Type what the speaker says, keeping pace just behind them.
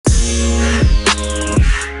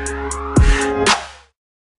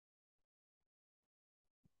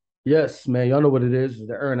Yes, man. Y'all know what it is. It's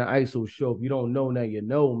the Earn the ISO show. If you don't know now, you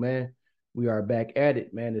know, man. We are back at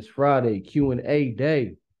it, man. It's Friday, Q&A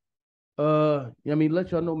day. Let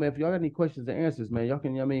y'all know, man. If y'all got any questions and answers, man, y'all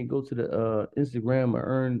can, go to the Instagram or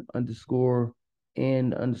earn underscore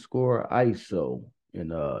and underscore ISO.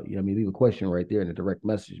 And leave a question right there in the direct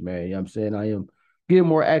message, man. You know what I'm saying? I am getting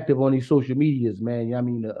more active on these social medias, man.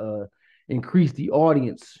 Increase the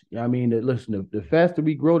audience. Listen, the faster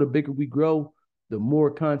we grow, the bigger we grow, the more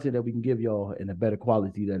content that we can give y'all and the better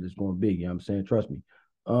quality that it's going to be. You know what I'm saying? Trust me.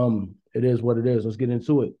 It is what it is. Let's get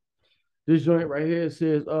into it. This joint right here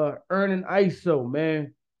says, earning ISO,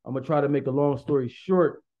 man. I'm gonna try to make a long story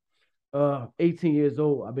short. 18 years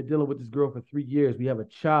old. I've been dealing with this girl for 3 years. We have a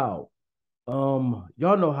child. Y'all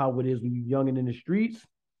know how it is when you're young and in the streets.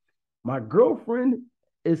 My girlfriend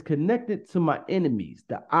is connected to my enemies,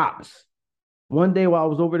 the ops. One day while I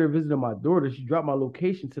was over there visiting my daughter, she dropped my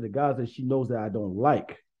location to the guys that she knows that I don't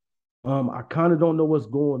like. I kind of don't know what's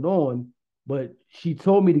going on, but she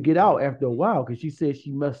told me to get out after a while because she said she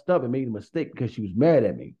messed up and made a mistake because she was mad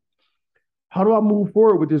at me. How do I move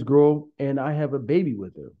forward with this girl and I have a baby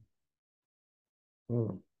with her?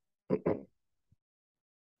 Hmm.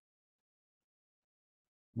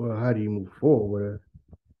 Well, how do you move forward with it?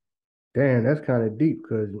 Damn, that's kind of deep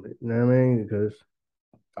because, you know what I mean? Because,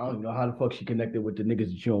 I don't know how the fuck she connected with the niggas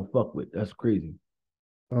that you don't fuck with. That's crazy.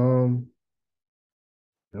 um,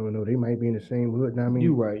 I don't know, they might be in the same hood. Now, I You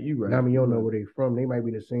mean, right, you now, I right, mean, you you don't know right. where they from. They might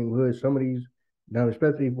be in the same hood. Some of these, now,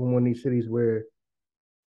 especially from one of these cities where, you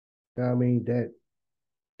know what I mean, that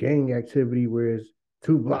gang activity where it's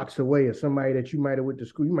 2 blocks away or somebody that you might have went to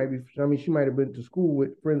school. You might be, I mean, she might have been to school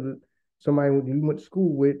with friends with somebody you went to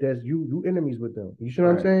school with that's you enemies with them. You see what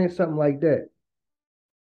I'm Right, saying? Something like that.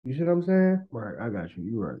 You see what I'm saying? right. I got you.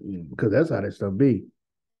 You right. Yeah. Because that's how that stuff be.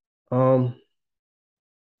 Um,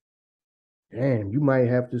 Damn, you might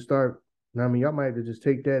have to start. I mean, y'all might have to just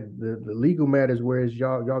take that the legal matters. Whereas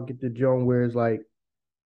y'all get the joint where it's like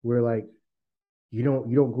where like you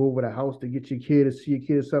don't go over the house to get your kid to see your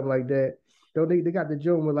kid or something like that. Though they got the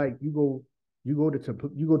joint where like you go to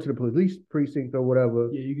the police precinct or whatever.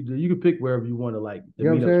 Yeah, you could pick wherever you want to like the You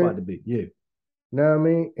know what I'm meetup spot saying? to be. Yeah. Know what I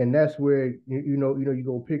mean? And that's where you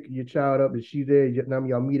go pick your child up and she's there. Now I mean,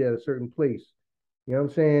 y'all meet at a certain place. You know what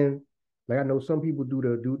I'm saying? Like I know some people do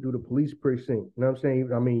the police precinct. You know what I'm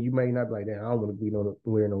saying? I mean, you may not be like that. I don't want to be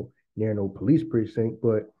near no police precinct,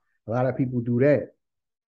 but a lot of people do that.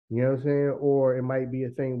 You know what I'm saying? Or it might be a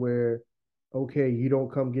thing where, okay, you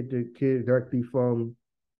don't come get the kid directly from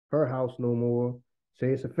her house no more.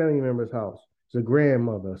 Say it's a family member's house, it's a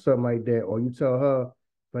grandmother, something like that, or you tell her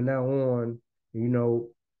from now on, you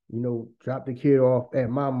know, drop the kid off at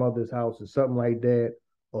my mother's house or something like that,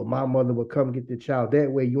 or my mother will come get the child. That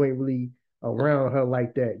way, you ain't really around her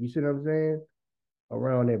like that. You see what I'm saying?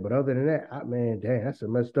 Around there, but other than that, man, damn, that's a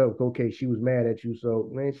messed up. Okay, she was mad at you, so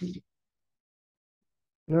man, you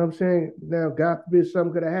know what I'm saying? Now, God forbid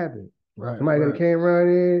something could have happened. Right, Somebody could have right. came around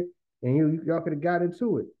there and y'all could have got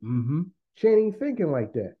into it. Mm-hmm. She ain't even thinking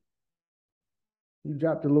like that. You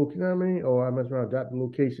dropped the location, you know what I mean? Or I mess around, dropped the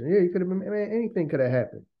location. Yeah, you could have been, man, anything could have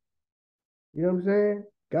happened. You know what I'm saying?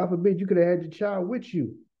 God forbid you could have had your child with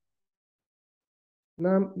you.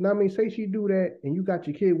 Now, I mean, say she do that and you got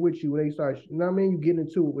your kid with you and they start, you know what I mean? You getting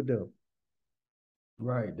into it with them.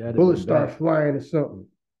 Right. That'd have Bullets been start bad. flying or something.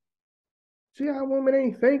 See how women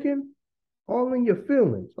ain't thinking? All in your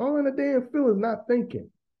feelings. All in the damn feelings, not thinking.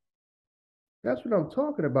 That's what I'm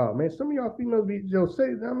talking about, man. Some of y'all females be say,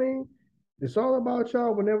 I mean, it's all about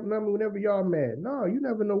y'all whenever y'all mad. No, you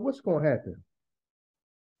never know what's gonna happen.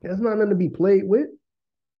 That's not nothing to be played with.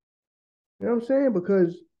 You know what I'm saying?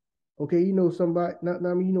 Because okay, you know somebody, not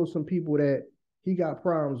I mean, you know some people that he got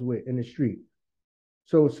problems with in the street.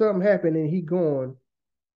 So if something happened and he gone,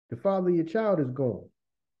 the father of your child is gone.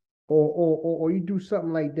 Or you do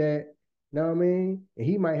something like that, you know what I mean? And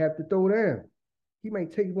he might have to throw down. He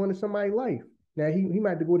might take one of somebody's life. Now he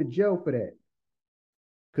might have to go to jail for that.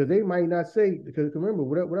 Because they might not say, because remember,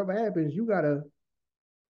 whatever happens, you gotta,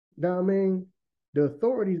 you know what I mean? The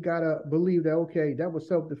authorities gotta believe that, okay, that was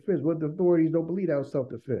self-defense. What the authorities don't believe that was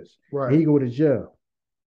self-defense. And Right. he go to jail.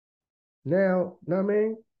 Now, you know what I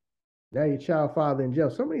mean? Now your child father in jail.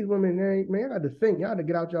 Some of these women, man, I got to think. Y'all got to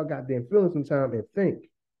get out y'all goddamn feelings sometime and think.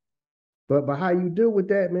 But how you deal with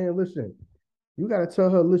that, man, listen, you gotta tell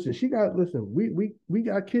her, listen, we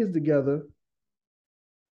got kids together.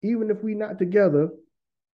 Even if we not together,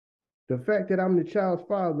 the fact that I'm the child's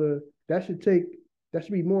father, that should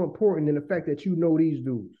be more important than the fact that you know these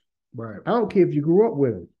dudes. Right. I don't care if you grew up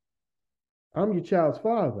with them. I'm your child's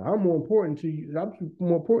father. I'm more important to you. I'm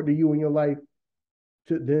more important to you in your life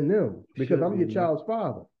than them because Should I'm be your enough. child's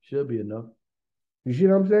father. Should be enough. You see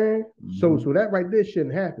what I'm saying? Mm-hmm. So that right there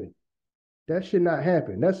shouldn't happen. That should not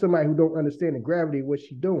happen. That's somebody who don't understand the gravity of what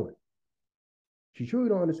she's doing. She truly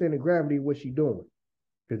don't understand the gravity of what she's doing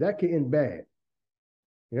because that can end bad.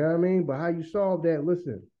 You know what I mean? But how you solve that?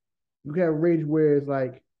 Listen, you can have a range where it's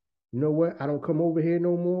like, you know what? I don't come over here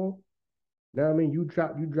no more. You know what I mean? You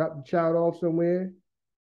drop the child off somewhere,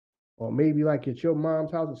 or maybe like at your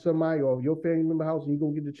mom's house or somebody or your family member house, and you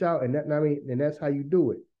go get the child, and that I mean, and that's how you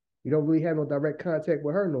do it. You don't really have no direct contact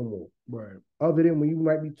with her no more. Right. Other than when you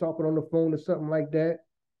might be talking on the phone or something like that.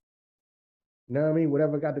 You know what I mean?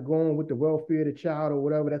 Whatever got to go on with the welfare of the child or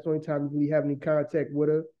whatever, that's the only time you really have any contact with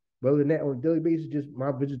her. But other than that, on a daily basis, just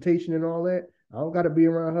my visitation and all that, I don't got to be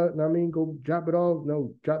around her. You know what I mean? Go drop it off.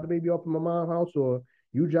 No, drop the baby off at my mom's house, or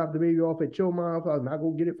you drop the baby off at your mom's house, and I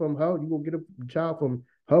go get it from her. You go get a child from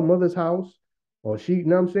her mother's house, or she, you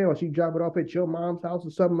know what I'm saying? Or she drop it off at your mom's house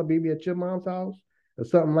or something, my baby at your mom's house, or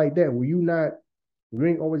something like that, where you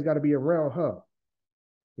ain't always got to be around her.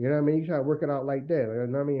 You know what I mean? You try to work it out like that. You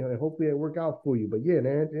know what I mean? And hopefully it work out for you. But yeah,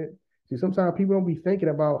 man. See, sometimes people don't be thinking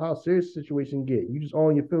about how serious the situation get. You just all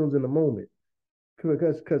in your feelings in the moment.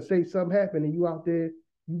 Because say something happened and you out there,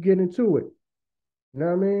 you get into it. You know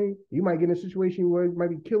what I mean? You might get in a situation where it might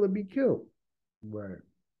be kill or be killed. Right.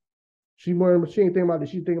 She ain't thinking about this.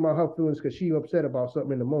 She's thinking about her feelings because she upset about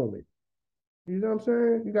something in the moment. You know what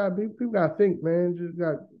I'm saying? People gotta think, man.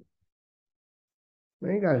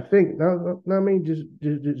 Man, you gotta think. Know what I mean?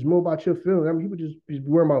 Just more about your feelings. I mean, people just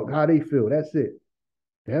worry about how they feel. That's it.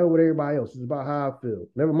 The hell with everybody else. It's about how I feel.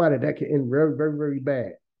 Never mind that can end very, very, very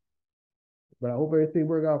bad. But I hope everything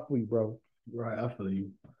work out for you, bro. Right. I feel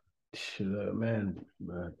you. Man,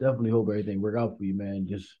 definitely hope everything work out for you, man.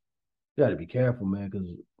 Just you gotta be careful, man, because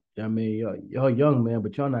I mean, y'all young, man,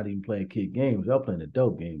 but y'all not even playing kid games. Y'all playing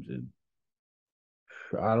adult games, and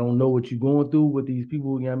I don't know what you're going through with these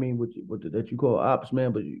people. You know what I mean, that you call ops,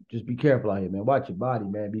 man. But just be careful out here, man. Watch your body,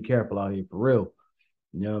 man. Be careful out here for real.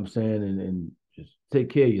 You know what I'm saying, and just take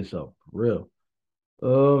care of yourself for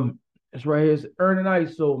real. It's right here. It's earning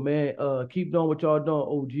ice, so man. Keep doing what y'all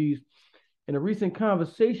doing, OGs. In a recent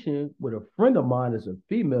conversation with a friend of mine as a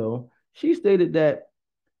female, she stated that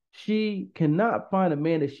she cannot find a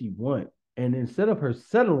man that she wants. And instead of her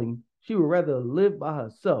settling, she would rather live by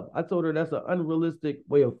herself. I told her that's an unrealistic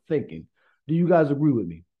way of thinking. Do you guys agree with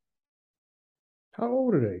me? How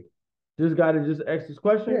old are they? This guy that just asked this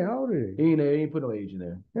question, Yeah, how old are they? he ain't put no age in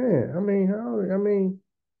there. Yeah, I mean, how old? I mean,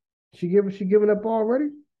 she giving up already?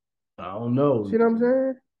 I don't know. See what I'm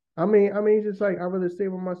saying? I mean, it's just like I rather stay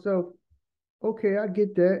with myself. Okay, I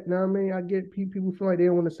get that. Now I mean, I get people feel like they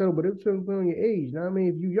don't want to settle, but it's depends on your age. Now I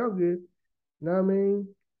mean, if you younger, now I mean,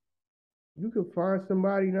 you can find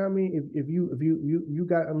somebody. You know what I mean? If you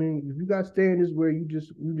got, I mean, if you got standards where you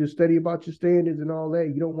just study about your standards and all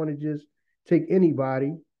that, you don't want to just take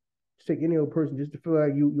anybody, just take any old person just to feel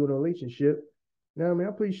like you're in a relationship. Now I mean,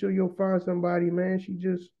 I'm pretty sure you'll find somebody, man.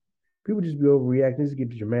 People just be overreacting, just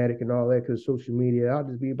get dramatic and all that because social media. I'll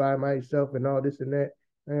just be by myself and all this and that.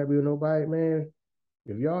 I ain't be with nobody, man.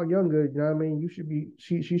 If y'all younger, you know what I mean,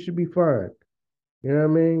 she should be fine. You know what I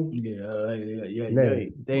mean?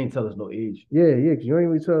 Yeah. They ain't tell us no age. Yeah, because you ain't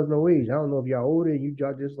really tell us no age. I don't know if y'all older,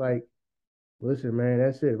 y'all just like, listen, man,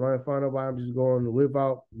 that's it. If I find nobody, I'm just going to live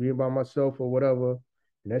out, being by myself or whatever.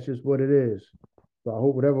 And that's just what it is. So I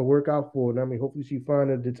hope whatever work out for her. I mean, hopefully she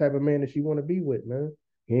find the type of man that she want to be with, man.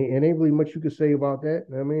 And ain't really much you could say about that.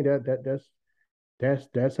 I mean,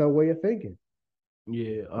 that's her way of thinking. Yeah.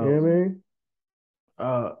 You know what I mean?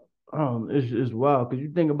 Uh, it's wild because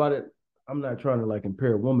you think about it. I'm not trying to like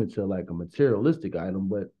compare a woman to like a materialistic item,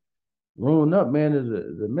 but growing up, man,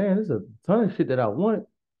 there's a ton of shit that I want.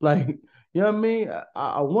 Like, you know what I mean?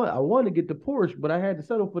 I want to get the Porsche, but I had to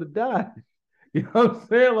settle for the Dodge. You know what I'm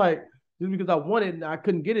saying? Like, just because I wanted and I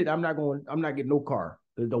couldn't get it, I'm not getting no car.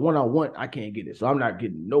 The one I want, I can't get it. So I'm not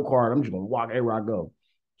getting no car. I'm just gonna walk everywhere I go.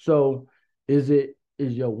 So is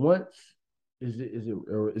your wants, is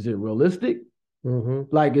it realistic?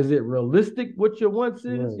 Mm-hmm. Like, is it realistic what your wants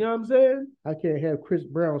is? Right. You know what I'm saying? I can't have Chris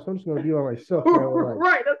Brown, so I'm just gonna be on myself. Like,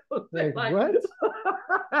 Right. That's what I'm saying. like what?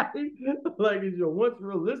 Like, is your wants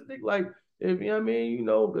realistic? Like, if you know what I mean,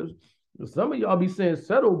 because some of y'all be saying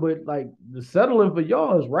settle, but like the settling for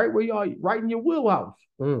y'all is right where y'all right in your wheelhouse.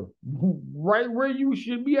 Mm. Right where you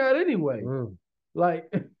should be at anyway. Mm.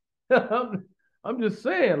 Like, I'm just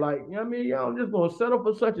saying, like, you know what I mean? Y'all just gonna settle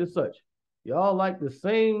for such and such. Y'all like the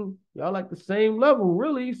same level,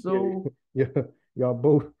 really. So Yeah, y'all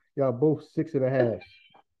both 6.5.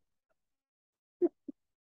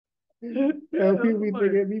 People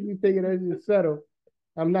be thinking I should settle.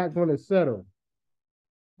 I'm not gonna settle.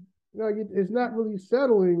 No, it's not really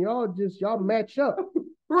settling. Y'all match up.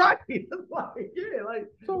 Right. Like, yeah, like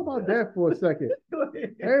Talk about that for a second.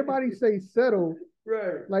 Everybody say settle.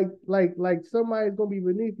 Right. Like somebody's gonna be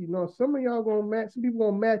beneath you. No, some of y'all gonna match. Some people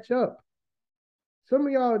gonna match up. Some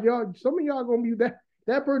of y'all gonna be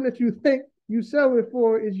that person that you think you selling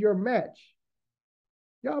for is your match.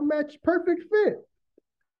 Y'all match perfect fit.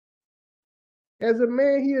 As a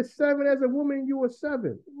man, he is 7. As a woman, you are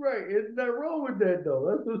 7. Right. It's not wrong with that though.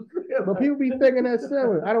 That's what I'm saying. But people be thinking that's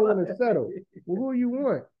settling. I don't want to settle. Well, who you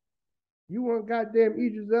want? You want goddamn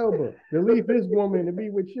Idris Elba to leave his woman to be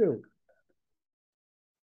with you.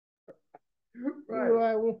 Right.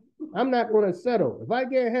 Like, well, I'm not going to settle. If I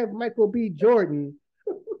can't have Michael B. Jordan,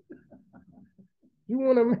 you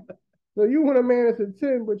want a man that's a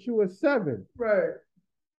 10, but you a 7. Right.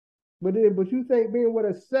 But you think being with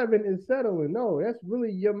a 7 is settling. No, that's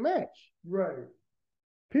really your match. Right.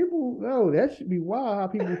 People, no, that should be wild how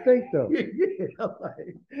people think though. Yeah,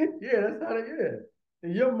 that's how it is.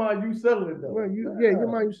 In your mind, you settling though. Well, your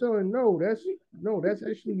mind you selling. No, that's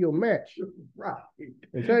actually your match. Right.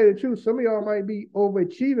 And tell you the truth, some of y'all might be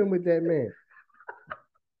overachieving with that man.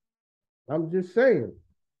 I'm just saying.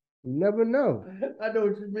 You never know. I know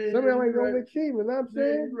what you mean. Some of y'all ain't overachieving. You know what I'm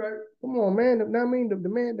saying? Right. Come on, man. I mean, the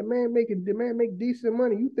man make decent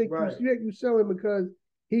money. You think you selling because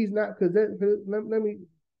he's not? Because let me.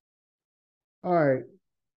 All right.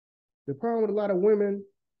 The problem with a lot of women,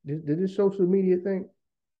 this social media thing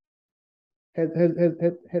has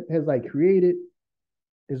like created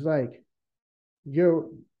is like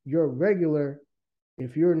you're regular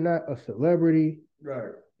if you're not a celebrity.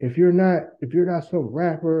 Right. If you're not some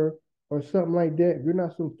rapper or something like that, if you're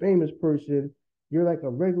not some famous person, you're like a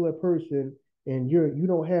regular person and you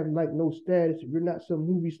don't have like no status, if you're not some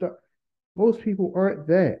movie star. Most people aren't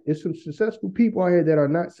that. There's some successful people out here that are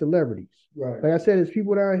not celebrities. Right. Like I said, there's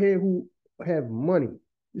people out here who have money.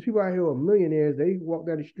 There's people out here who are millionaires. They walk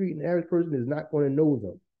down the street and the average person is not going to know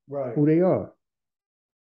them. Right. Who they are.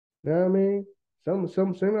 You know what I mean? Some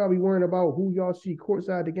of y'all be worrying about who y'all see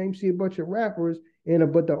courtside the game. See a bunch of rappers,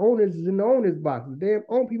 but the owners is in the owners box. The damn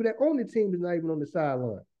own people that own the team is not even on the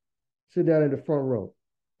sideline. Sit down in the front row.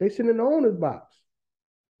 They sit in the owners box.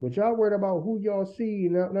 But y'all worried about who y'all see, you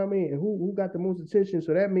know what I mean, and who got the most attention.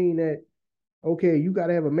 So that mean that, okay, you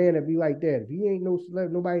gotta have a man that be like that. If he ain't no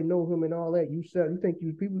celebrity, nobody know him and all that.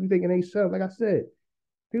 People be thinking they sell. Like I said,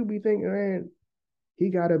 people be thinking, man, he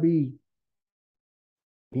gotta be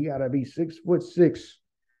 6'6"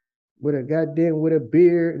 with a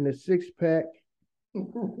beard and a 6-pack.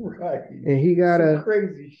 Right. And he gotta some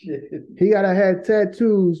crazy shit. He gotta have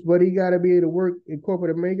tattoos, but he gotta be able to work in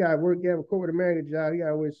corporate America. He gotta have a corporate America job. He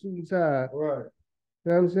gotta wear suit and tie. Right.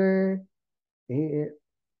 You know what I'm saying?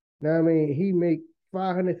 He make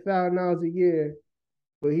 $500,000 a year,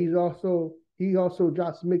 but he also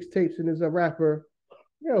drops mixtapes and is a rapper.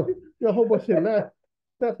 A whole bunch of that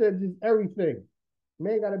stuff that's just everything.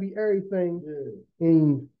 Man gotta be everything. Yeah.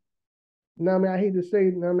 And I hate to say,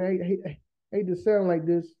 I hate to sound like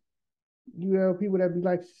this. You have people that be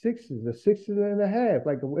like 6s, a 6.5.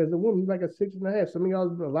 Like as a woman, like a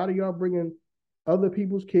 6.5. A lot of y'all bringing other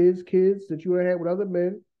people's kids that you had with other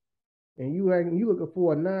men, and you looking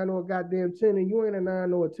for a 9 or a goddamn 10, and you ain't a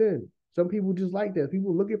 9 or a 10. Some people just like that.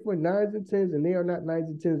 People looking for 9s and 10s, and they are not 9s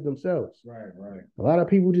and 10s themselves. Right. A lot of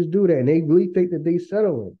people just do that, and they really think that they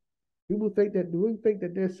settling. People think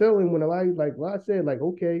that they're selling when a lot of, like I said, like,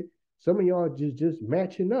 okay, some of y'all just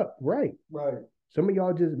matching up, right? Right. Some of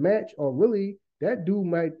y'all just match, or really that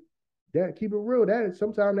dude keep it real. That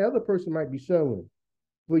sometimes the other person might be selling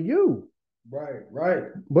for you.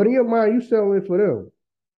 Right. But in your mind, you selling for them.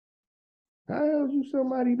 How the hell is you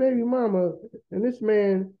somebody baby mama, and this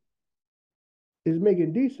man is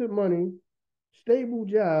making decent money, stable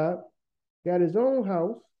job, got his own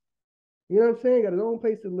house. You know what I'm saying? Got his own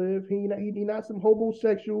place to live. He not some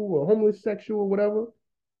homosexual or homeless sexual or whatever.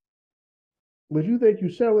 But you think you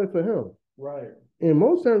selling for him. Right. And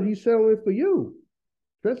most times he's selling for you.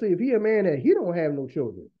 Especially if he a man that he don't have no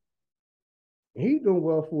children. He doing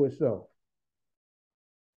well for himself.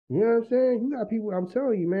 You know what I'm saying? You got people, I'm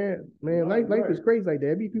telling you, man, life is crazy like that.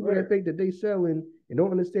 There be people that think that they selling and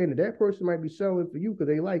don't understand that person might be selling for you because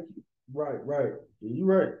they like you. Right. You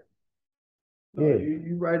right. Yeah,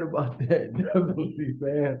 you right about that. Definitely,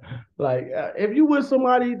 man. Like if you with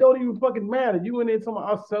somebody, it don't even fucking matter. You in there, somebody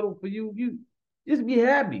I'll settle for you. You just be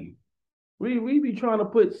happy. We be trying to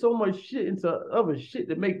put so much shit into other shit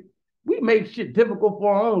that make shit difficult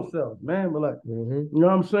for our own selves, man. But like, you know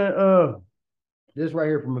what I'm saying? This right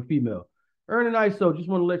here from a female. Earning ISO, just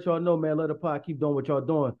want to let y'all know, man. Let the pod keep doing what y'all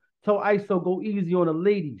doing. Tell ISO go easy on the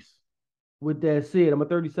ladies. with that said, I'm a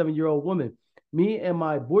 37-year-old woman. Me and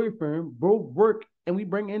my boyfriend both work and we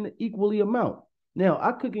bring in the equally amount. Now,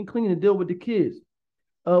 I cook and clean and deal with the kids.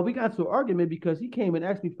 We got to an argument because he came and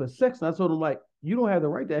asked me for sex, and I told him, like, you don't have the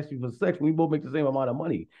right to ask me for sex when we both make the same amount of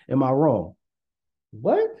money. Am I wrong?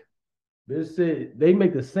 What? This said they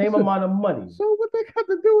make the same amount of money. So what they got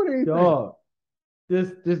to do with anything? Dog,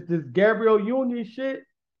 this Gabrielle Union shit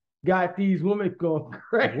got these women going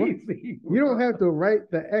crazy. You don't have the right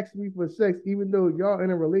to ask me for sex, even though y'all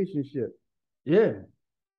in a relationship. Yeah.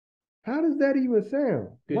 How does that even sound?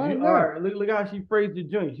 Why not? All right, look how she phrased the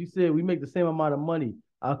joint. She said we make the same amount of money.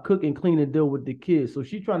 I cook and clean and deal with the kids. So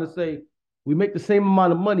she's trying to say we make the same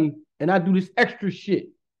amount of money and I do this extra shit.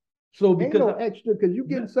 So because ain't no extra, because you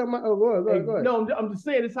getting something. Oh, go ahead. No, I'm just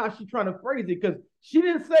saying this how she's trying to phrase it, because she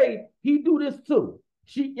didn't say he do this too.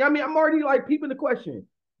 I mean, I'm already like peeping the question.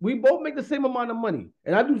 We both make the same amount of money,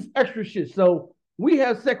 and I do this extra shit. So we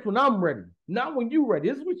have sex when I'm ready, not when you ready.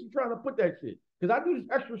 This is what she's trying to put that shit. Because I do this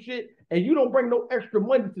extra shit, and you don't bring no extra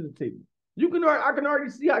money to the table. I can already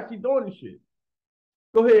see how she's doing this shit.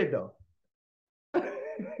 Go ahead though.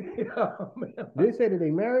 Oh, they say that they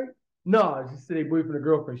married? No, she said they boyfriend and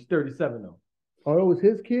girlfriend. She's 37 though. Oh, it was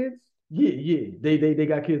his kids? Yeah. They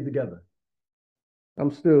got kids together.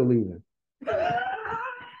 I'm still leaving.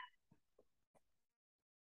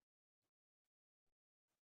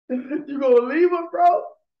 You gonna leave her, bro?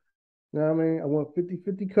 You know what I mean? I want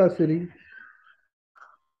 50-50 custody.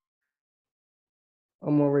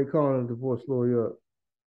 I'm already calling a divorce lawyer up.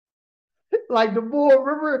 Like the bull,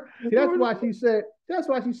 remember? See, that's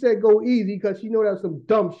why she said go easy, because she know that's some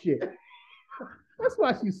dumb shit. That's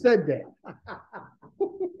why she said that.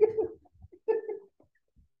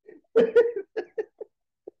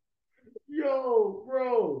 Yo,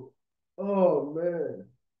 bro. Oh man.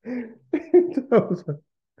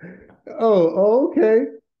 Okay.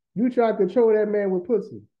 You try to control that man with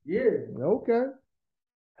pussy. Yeah. Okay.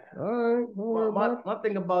 All right. My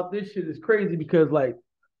thing about this shit is crazy because, like,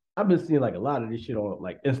 I've been seeing like a lot of this shit on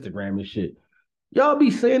like Instagram and shit. Y'all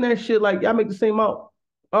be saying that shit like y'all make the same amount.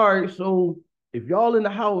 All right, so if y'all in the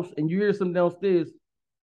house and you hear something downstairs,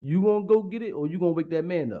 you gonna go get it or you gonna wake that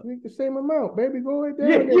man up? Make the same amount, baby. Go ahead down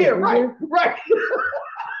there. Yeah, right.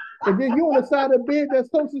 And then you on the side of the bed that's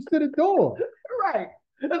closest to the door. Right.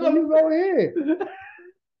 So you go ahead.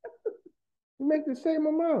 You make the same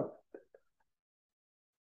amount.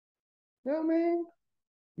 You know what I mean?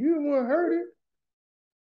 You don't want to hurt it.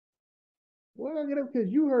 Why not get up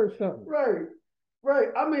because you heard something? Right.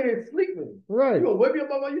 I mean, it's sleeping. Right. You gonna wake me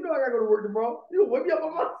up on my, you know I gotta go to work tomorrow. You gonna wake me up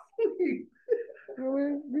on my sleep. You know what I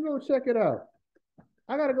mean? You go check it out.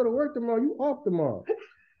 I gotta go to work tomorrow. You off tomorrow.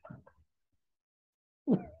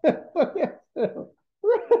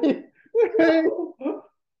 Right.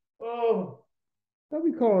 Oh. Don't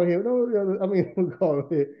be calling him. Don't call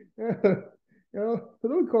him.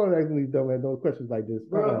 Don't be calling asking these dumb questions like this.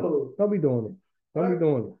 Bro. Don't be doing it. Don't be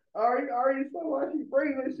doing it. I already saw why she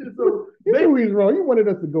phrasing this shit. So you knew he was wrong. You wanted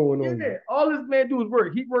us to go on. Yeah, all this man do is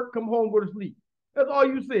work. He work, come home, go to sleep. That's all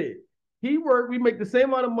you said. He work, we make the same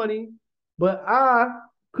amount of money, but I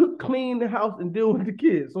cook, clean the house, and deal with the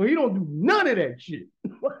kids. So he don't do none of that shit.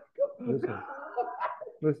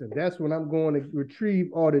 Listen, that's when I'm going to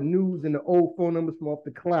retrieve all the news and the old phone numbers from off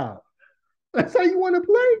the cloud. That's how you want to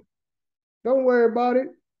play? Don't worry about it.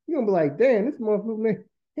 You're going to be like, damn, this motherfucker, man,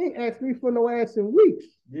 he ain't asked me for no ass in weeks.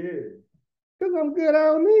 Yeah. Because I'm good, I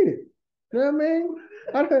don't need it. You know what I mean?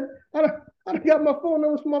 I done got my phone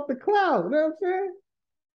numbers from off the cloud. You know what I'm saying?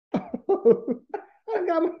 I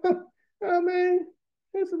got my, you know what I mean?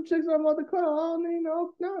 There's some chicks off the cloud. I don't need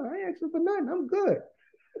no, I ain't asking for nothing. I'm good.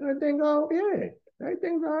 Everything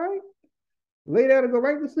everything's all right. Lay down and go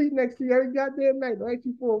right to sleep next to you every goddamn night. Don't ask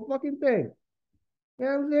you for a fucking thing. You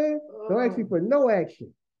know what I'm saying? Don't ask you for no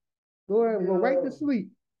action. Go right to sleep.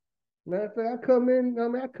 Matter of fact, I come in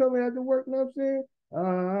after work, you know what I'm saying?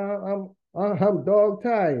 I'm dog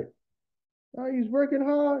tired. Oh, he's working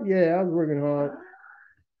hard? Yeah, I was working hard.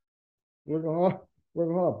 Working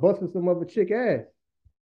hard, busting some other chick ass.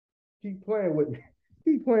 Keep playing with me.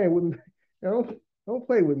 Don't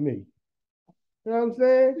play with me. You know what I'm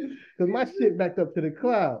saying? Because my shit backed up to the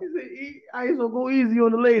cloud. He said, I ain't gonna go easy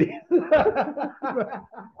on the ladies. You know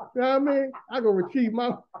what I mean? I'm gonna retrieve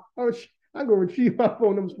my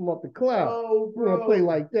phone numbers from off the cloud. Oh, bro. We're gonna play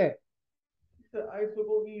like that. He said, I ain't gonna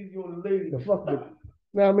go easy on the ladies. You know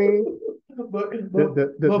what I mean? But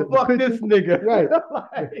fuck this nigga. Right.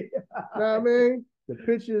 You know what I mean? The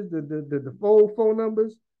pictures, the phone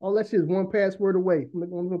numbers, all that shit is one password away from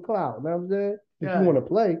the cloud. You know what I'm saying? If you want to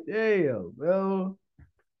play. Damn, bro.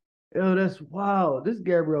 Yo, that's wild. This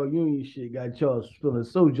Gabrielle Union shit got y'all feeling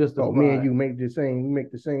so Oh, me and justified. you make the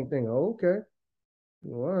same thing. Oh, okay.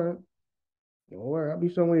 All right. Don't worry. I'll be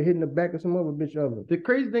somewhere hitting the back of some other bitch oven. The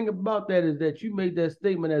crazy thing about that is that you made that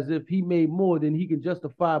statement as if he made more than he can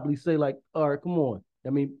justifiably say, like, all right, come on.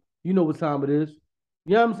 I mean, you know what time it is.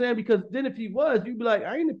 You know what I'm saying? Because then if he was, you'd be like,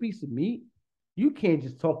 I ain't a piece of meat. You can't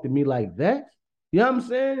just talk to me like that. You know what I'm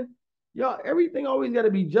saying? Y'all, everything always got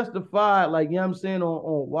to be justified, like, you know what I'm saying,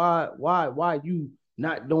 on why you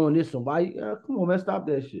not doing this and why come on, man, stop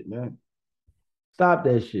that shit, man. Stop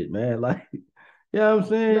that shit, man. Like, you know what I'm No,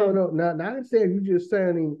 saying? no, not I didn't say you just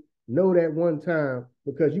saying no that one time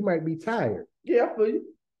because you might be tired. Yeah, I feel you.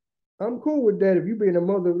 I'm cool with that if you being a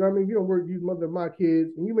mother. I mean, you don't work, you mother of my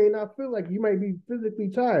kids, and you may not feel like you might be physically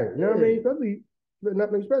tired. You know what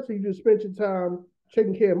I mean? Especially you just spent your time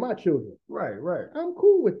taking care of my children. Right, right. I'm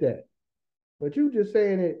cool with that. But you just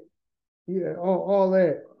saying it, yeah, all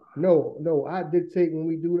that. No, no, I dictate when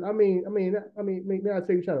we do it. Maybe I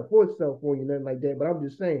say you're trying to force stuff on you, nothing like that. But I'm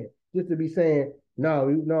just saying, just to be saying, no,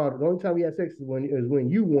 no. The only time we have sex is when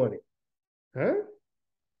you want it, huh?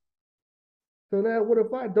 So now, what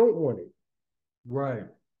if I don't want it? Right.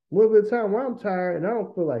 What if the time where I'm tired and I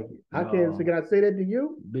don't feel like it? I can't. So No. can I say that to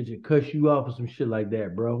you? Bitch, it cuss you off or some shit like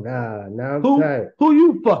that, bro. Nah, now I'm Who tired. who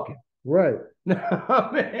you fucking? Right.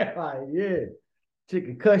 Nah, man, like, yeah. Chick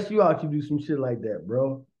can cuss you out, you do some shit like that,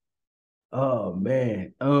 bro. Oh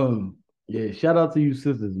man. Yeah, shout out to you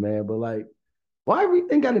sisters, man. But like, why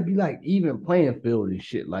everything gotta be like even playing field and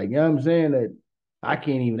shit? Like, you know what I'm saying? That I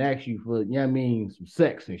can't even ask you for, you know what I mean, some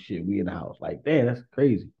sex and shit. We in the house. Like, damn, that's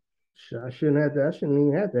crazy. I shouldn't have to. I shouldn't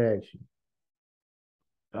even have to ask you.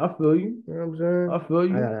 I feel you. You know what I'm saying? I feel I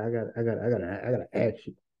you. gotta, I gotta, I gotta, I gotta, I gotta ask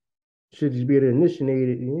you. Should just be able to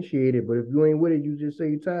initiate it. But if you ain't with it, you just say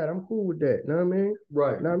you're tired. I'm cool with that. Know what I mean?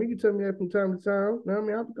 Right. Now, you can tell me that from time to time. Know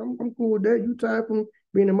what I mean? I'm cool with that. You tired from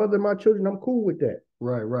being the mother of my children. I'm cool with that.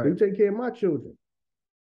 Right, right. You take care of my children.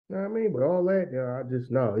 Know what I mean? But all that, I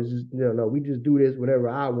just no. It's just no. We just do this whenever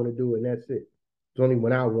I want to do it, and that's it. It's only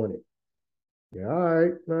when I want it. Yeah, all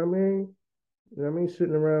right. Know what I mean? You know what I mean?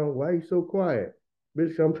 Sitting around, why you so quiet?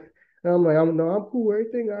 Bitch, I'm like, no, I'm cool,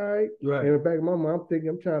 everything all right. Right. And in the back of my mind,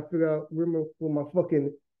 I'm trying to figure out, remember what my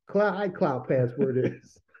fucking iCloud password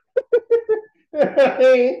is.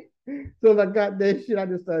 So if I got that shit, I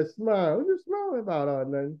just started smiling. What you smiling about all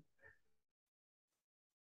nothing?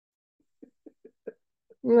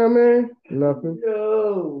 You know what I mean? Nothing.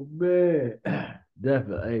 Yo, man.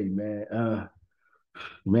 Definitely. Hey, man.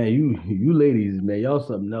 Man, you ladies, man, y'all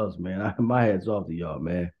something else, man. My hat's off to y'all,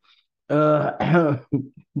 man.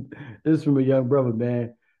 This is from a young brother,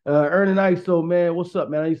 man. Ernie ISO, man. What's up,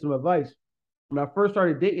 man? I need some advice. When I first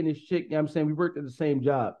started dating this chick, you know what I'm saying, we worked at the same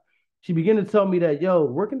job. She began to tell me that, yo,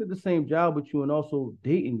 working at the same job with you and also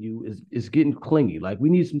dating you is getting clingy. Like, we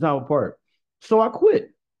need some time apart. So I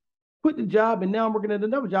quit the job, and now I'm working at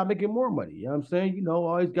another job making more money. You know what I'm saying? You know,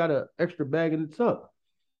 always got an extra bag in the tuck.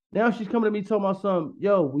 Now she's coming to me telling my son,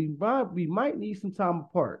 yo, we might need some time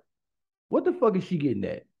apart. What the fuck is she getting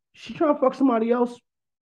at? She trying to fuck somebody else?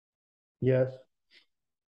 Yes.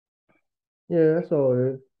 Yeah, that's all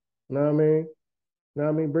it is. Know what I mean? Know what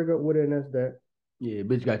I mean? Break up with it and that's that. Yeah,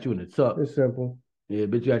 bitch got you in the tuck. It's simple. Yeah,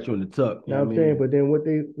 bitch got you in the tuck. Now I'm saying, but then what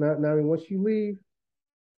they now once she leave,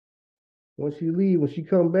 when she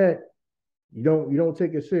come back, you don't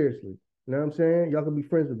take it seriously. You know what I'm saying? Y'all can be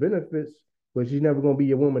friends with benefits, but she's never gonna be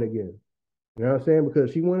your woman again. You know what I'm saying? Because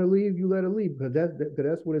if she want to leave, you let her leave because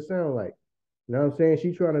that's what it sounds like. You know what I'm saying?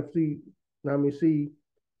 She trying to see. I mean, see,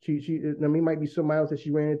 I mean, it might be somebody else that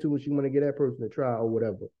she ran into and she want to get that person to try or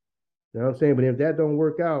whatever. You know what I'm saying? But if that don't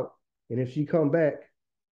work out, and if she come back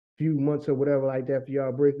a few months or whatever like that after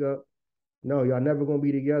y'all break up, no, y'all never gonna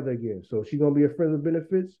be together again. So she gonna be a friend with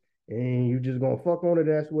benefits, and you just gonna fuck on her.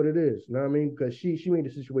 That's what it is. You know what I mean? Because she made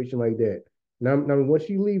a situation like that. Now, once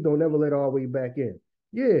she leave, don't never let her all the way back in.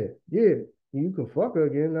 Yeah, yeah. You can fuck her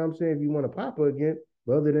again. You know what I'm saying? If you want to pop her again.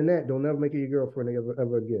 But other than that, don't never make her your girlfriend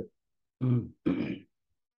ever again.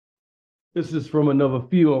 This is from another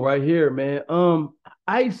field right here, man.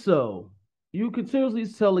 ISO, you continuously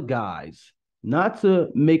tell the guys not to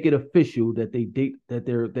make it official that they date that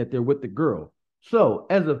they're with the girl. So,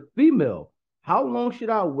 as a female, how long should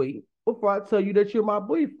I wait before I tell you that you're my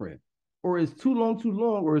boyfriend? Or is too long,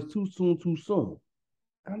 or is too soon?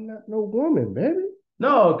 I'm not no woman, baby.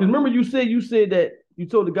 No, because remember you said that you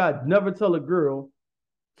told the guy never tell a girl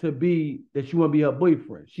to be that you want to be her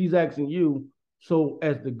boyfriend. She's asking you, so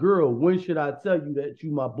as the girl, when should I tell you that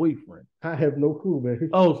you my boyfriend? I have no clue, man.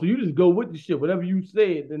 Oh, so you just go with the shit. Whatever you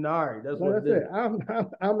said, then all right, that's like what I it is.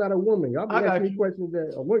 said, I'm not a woman. Y'all be asking me questions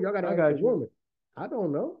that y'all got to ask a woman. I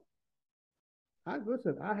don't know. I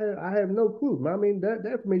listen. I have no clue. I mean that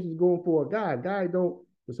information is going for a guy. Guy don't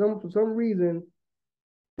for some reason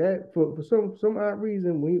that for some odd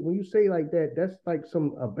reason when you say like that, that's like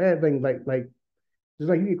some a bad thing. Like just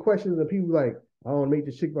like you get questions and people like, I don't make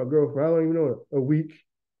this chick my girlfriend. I don't even know a week.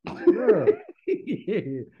 No,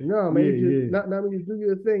 Yeah, no, man. yeah, You just yeah. not I mean just do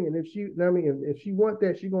your thing. And if she, I mean, if she want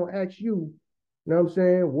that, she gonna ask you. You know what I'm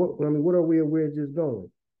saying? What are we and where's this going?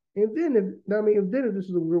 And then if I mean if then if this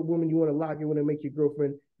is a real woman you want to lock in, want to make your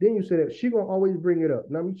girlfriend, then you say that she gonna always bring it up.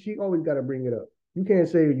 I mean, she always got to bring it up. You can't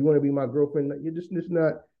say you want to be my girlfriend. You're just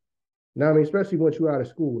not. Now I mean, especially once you out of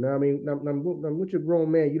school. Now I mean, now, once you're a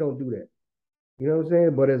grown man, you don't do that. You know what I'm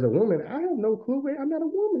saying? But as a woman, I have no clue, man. I'm not a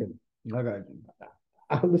woman. I got you.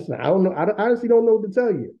 Listen, I don't know. I honestly don't know what to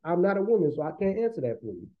tell you. I'm not a woman, so I can't answer that for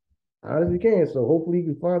you. I honestly can. So hopefully you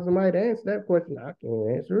can find somebody to answer that question. I can't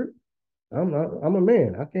answer it. I'm not. I'm a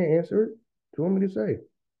man. I can't answer it. What you want me to say?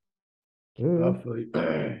 I Mm. feel you.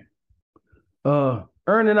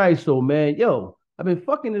 Earning ISO, man. Yo, I've been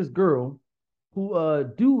fucking this girl who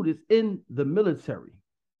dude is in the military.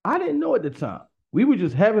 I didn't know at the time. We were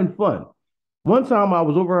just having fun. One time I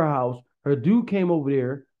was over her house, her dude came over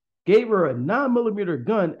there, gave her a 9 millimeter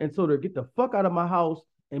gun, and told her, get the fuck out of my house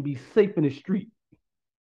and be safe in the street.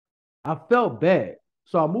 I felt bad.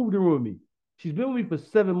 So I moved her with me. She's been with me for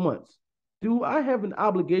 7 months. Do I have an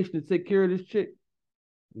obligation to take care of this chick?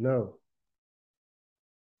 No,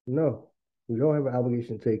 no. We don't have an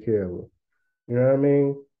obligation to take care of her. You know what I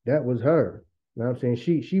mean? That was her. You know what I'm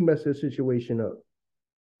saying? She messed the situation up.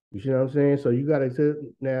 You see what I'm saying? So you gotta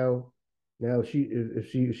now she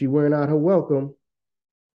if she wearing out her welcome,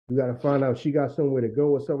 you gotta find out if she got somewhere to go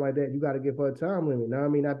or something like that. You gotta give her a time limit. Now I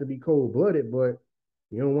mean not to be cold blooded, but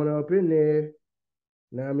you don't want her up in there.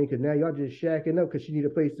 Now I mean, because now y'all just shacking up because she need a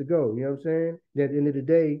place to go. You know what I'm saying? At the end of the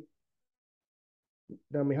day,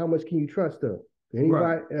 I mean, how much can you trust her?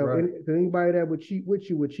 Right, right. Anybody that would cheat with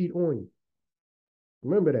you would cheat on you.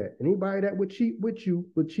 Remember that. Anybody that would cheat with you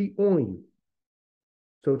would cheat on you.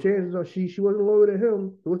 So chances are she wasn't loyal to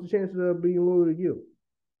him. So what's the chances of being loyal to you?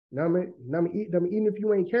 Even if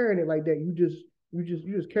you ain't carrying it like that, you just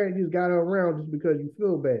carry you just got her around just because you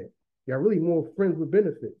feel bad. Y'all really more friends with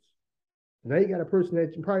benefits. Now you got a person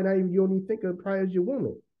that you probably not even you don't even think of probably as your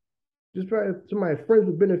woman. Just probably somebody friends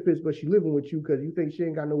with benefits, but she living with you because you think she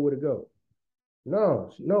ain't got nowhere to go.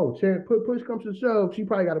 No, no. Push comes to shove, she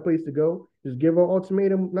probably got a place to go. Just give her an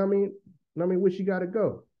ultimatum. Where she got to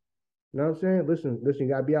go. You know what I'm saying? Listen. You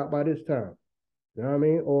gotta be out by this time. You know what I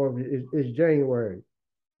mean? Or it's January.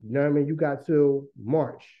 You know what I mean? You got till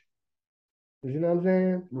March. You know what I'm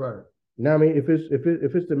saying? Right. Now I mean, if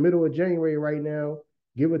it's the middle of January right now,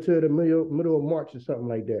 give it to the middle of March or something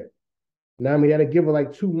like that. Now I mean, that'll give her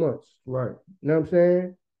like 2 months. Right. You know what I'm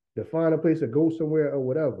saying? To find a place to go somewhere or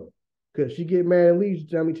whatever. Because she get mad and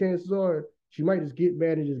leaves, I mean, chances are she might just get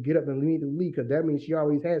mad and just get up and leave to leave because that means she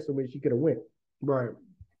always had somewhere she could have went. Right.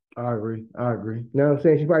 I agree. I agree. You know what I'm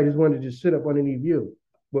saying? She probably just wanted to just sit up underneath you.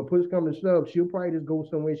 But push come to shove, she'll probably just go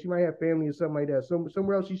somewhere. She might have family or something like that.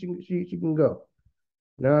 Somewhere else she can go.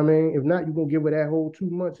 You know what I mean? If not, you're gonna give her that whole 2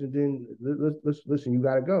 months and then let's listen, you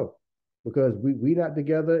gotta go. Because we not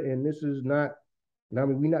together and this is not I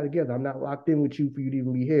mean we not together. I'm not locked in with you for you to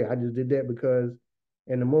even be here. I just did that because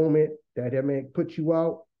in the moment that man put you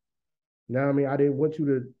out, now I mean I didn't want you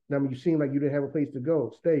to I mean you seem like you didn't have a place to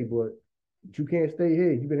go, stay, but you can't stay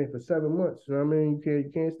here. You've been here for 7 months. You know what I mean?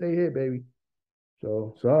 You can't stay here, baby.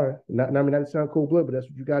 So sorry. I mean not to sound cold blood, but that's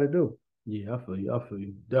what you gotta do. Yeah, I feel you. I feel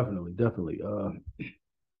you. Definitely, definitely.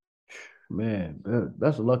 Man,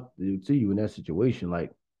 that's a luck to you in that situation.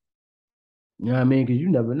 Like, you know what I mean? Because you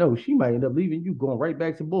never know. She might end up leaving you, going right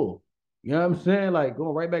back to Bull. You know what I'm saying? Like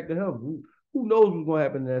going right back to him. Who knows what's gonna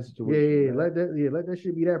happen in that situation? Yeah, let that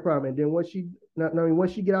shit be that problem. And then once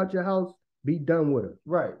she get out your house, be done with her.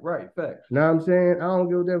 Right, right, facts. Now I'm saying I don't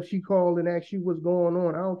give a damn if she called and asked you what's going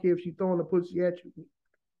on. I don't care if she throwing the pussy at you.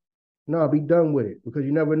 No, be done with it because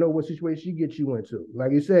you never know what situation she gets you into.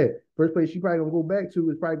 Like you said, first place she probably gonna go back to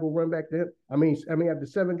is probably gonna run back to him. I mean, after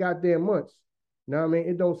 7 months. Now I mean,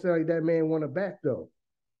 it don't sound like that man want her back though.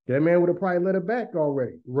 That man would have probably let her back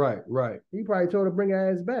already. Right, right. He probably told her to bring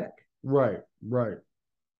her ass back. Right, right.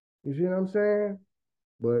 You see what I'm saying?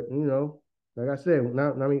 But like I said,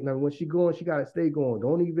 now when she going, she gotta stay going.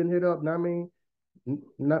 Don't even hit up. Not even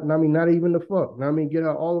the fuck. Now I mean, get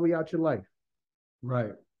her all the way out your life.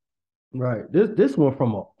 Right, right. This one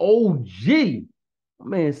from an OG.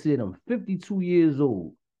 My man said I'm 52 years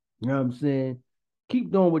old. You know what I'm saying?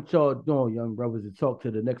 Keep doing what y'all doing, young brothers, and talk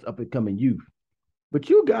to the next up and coming youth. But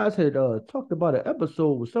you guys had talked about an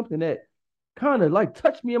episode with something that kind of like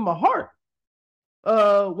touched me in my heart.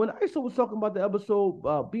 When ISO was talking about the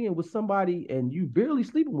episode being with somebody and you barely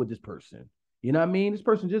sleeping with this person, you know what I mean? This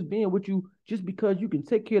person just being with you just because you can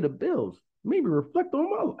take care of the bills. Maybe reflect on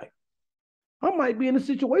my life. I might be in a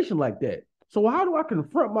situation like that. So how do I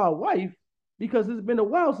confront my wife because it's been a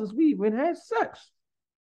while since we even had sex?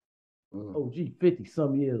 Mm. Oh, gee, 50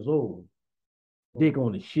 some years old, dick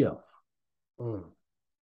on the shelf. Mm.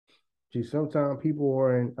 See, sometimes people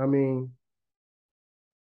are in.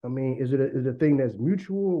 I mean, is it a thing that's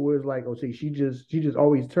mutual, or is like, oh, see, she just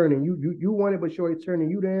always turning you want it, but she always turning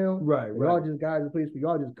you down. Right, And right. y'all just guys in place, but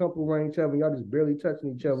y'all just comfortable around each other, and y'all just barely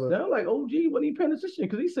touching each other. Sound like OG when he paying attention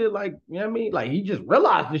because he said like, you know what I mean? Like he just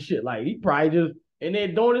realized this shit. Like he probably just and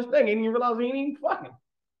then doing his thing, and he realized he ain't even fucking.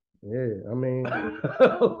 Yeah, I mean,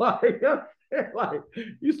 like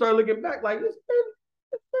you start looking back, like it's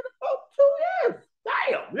been about 2 years.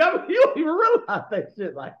 Damn, you know what I mean? You don't even realize that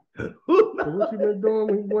shit. Like, so what you been doing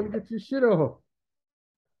when you want to get your shit off?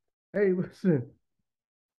 Hey, listen,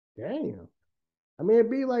 damn. I mean,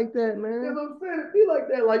 it be like that, you know man. what I'm saying? It be like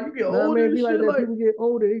that. Like you get No, I older mean, it and be like shit. that. Like, People get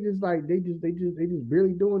older, they just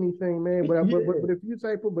barely do anything, man. But yeah. if you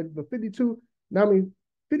type of but 52, now I mean,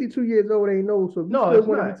 52 years old ain't no. So if you No, still it's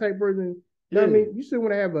want to be not. type person, you know Yeah. what I mean? You still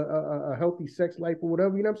want to have a healthy sex life or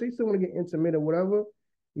whatever. You know what I'm saying? You still want to get intimate or whatever.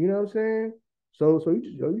 You know what I'm saying? So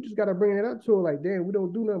you just gotta bring it up to her like, damn, we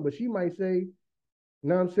don't do nothing. But she might say, you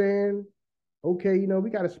know what I'm saying? Okay, we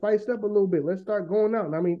got to spice up a little bit. Let's start going out.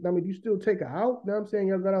 Do you still take her out? You know what I'm saying?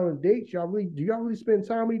 Y'all got out on dates. Do y'all really spend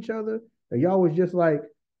time with each other? And y'all was just like,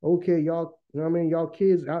 okay, y'all, you know what I mean? Y'all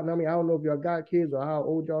kids, I don't know if y'all got kids or how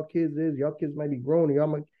old y'all kids is. Y'all kids might be grown and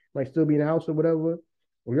y'all might still be in the house or whatever.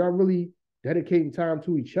 Or y'all really dedicating time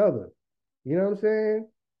to each other. You know what I'm saying?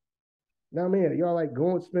 Now, man, y'all like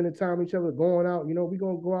going, spending time with each other, going out. We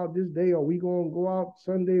gonna go out this day, or we gonna go out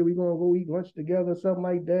Sunday. We gonna go eat lunch together, something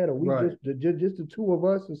like that, or we Right. just the two of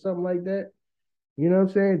us, or something like that. You know what I'm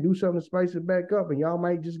saying? Do something to spice it back up, and y'all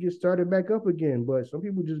might just get started back up again. But some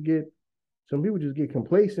people just get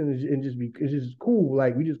complacent and just be it's just cool.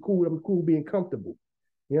 Like we just cool. I'm cool being comfortable.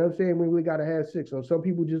 You know what I'm saying? We really gotta have sex. So some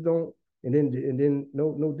people just don't. And then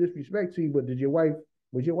no disrespect to you, but was your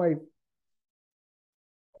wife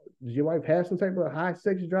does your wife have some type of high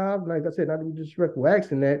sex drive? Like I said, not to be disrespectful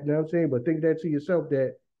asking that, you know what I'm saying? But think that to yourself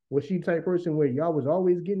that was she type person where y'all was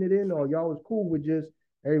always getting it in or y'all was cool with just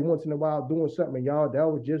every once in a while doing something and y'all that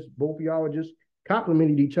was just both of y'all were just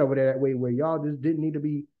complimented each other that way where y'all just didn't need to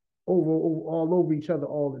be all over each other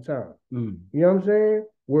all the time. Mm. You know what I'm saying?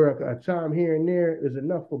 Where a time here and there is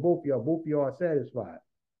enough for both of y'all are satisfied.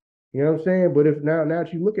 You know what I'm saying? But if now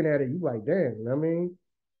that you're looking at it, you like, damn, you know what I mean?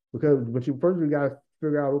 But you first you gotta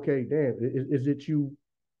figure out, okay, damn, is it you?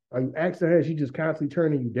 Are you asking her? Is she just constantly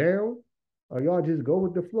turning you down? Or y'all just go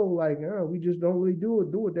with the flow, like, we just don't really do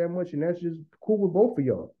it that much, and that's just cool with both of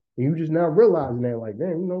y'all. And you just now realizing that, like,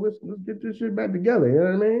 damn, let's get this shit back together. You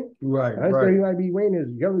know what I mean? Right, I right, say you might be Wayne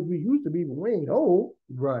as young as we used to be, but we ain't old.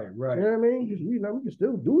 right, You right. know what I mean? Just we can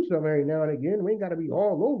still do something every now and again. We ain't got to be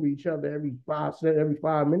all over each other every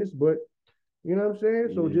 5 minutes, but you know what I'm saying?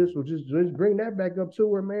 So Yeah. just bring that back up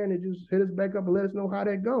to her, man, and just hit us back up and let us know how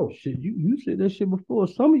that goes. Shit, you said that shit before.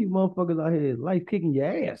 Some of you motherfuckers out here life kicking your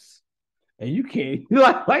ass. And you can't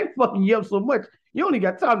like life fucking you up so much. You only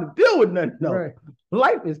got time to deal with nothing else. Right.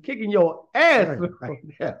 Life is kicking your ass Right.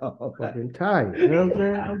 now. Fucking tired. You know what I'm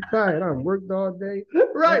saying? I'm tired. I'm worked all day.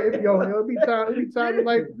 Right. It'll be time in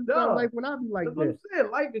life. Yeah, Time in no. life when I be like That's what I'm that.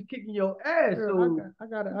 saying. Life is kicking your ass. Girl, So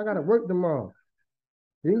I gotta work tomorrow.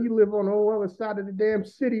 Then you live on the whole other side of the damn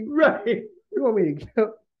city. right. You want me to get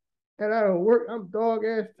up and I don't work. I'm dog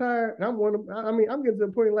ass tired. And I'm getting to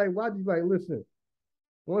the point like, why you like, listen,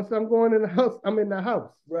 once I'm going in the house, I'm in the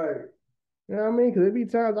house. Right. You know what I mean? Because there be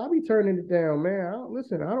times I'll be turning it down, man. I don't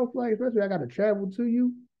feel like, especially I got to travel to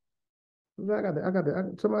you. Somebody got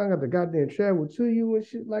the goddamn travel to you and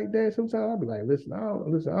shit like that. Sometimes I'll be like,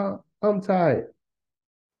 I'm tired.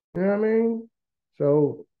 You know what I mean?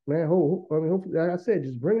 So, man, hopefully, like I said,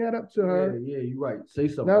 just bring that up to her. Yeah, you're right. Say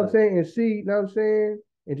something. Know what I'm saying? And see, you know what I'm saying?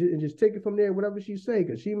 And just take it from there, whatever she say.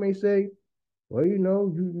 Because she may say, well, you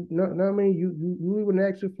know what I mean? You even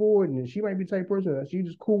ask her for it, and she might be the type of person that she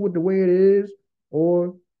just cool with the way it is,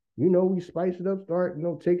 or we spice it up, start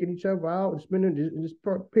taking each other out and spending just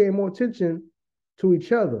paying more attention to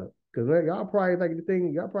each other. Because like, y'all probably like the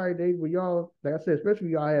thing, y'all probably days where y'all, like I said,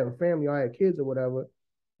 especially y'all have a family, y'all have kids or whatever.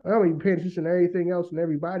 I don't even pay attention to everything else and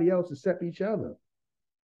everybody else except each other.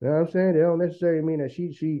 You know what I'm saying? They don't necessarily mean that she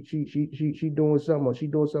doing something or she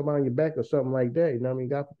doing something on your back or something like that. You know what I mean?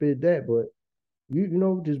 God forbid that, but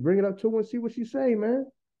just bring it up to her and see what she say, man.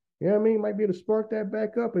 You know what I mean? Might be able to spark that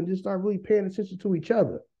back up and just start really paying attention to each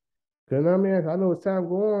other. Cause I mean, I know as time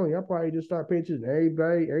go on, y'all probably just start paying attention to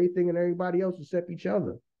everybody, everything, and everybody else except each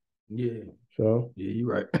other. Yeah, So yeah, you're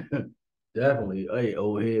right. Definitely. Hey,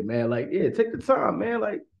 old head, man. Like, yeah, take the time, man.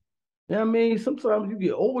 Like, you know what I mean? Sometimes you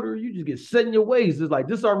get older, you just get set in your ways. It's like,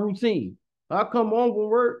 this is our routine. I come home from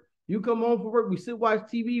work, you come home from work, we sit, watch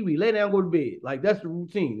TV, we lay down, go to bed. Like, that's the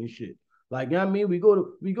routine and shit. Like, you know what I mean? We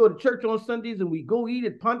go to church on Sundays and we go eat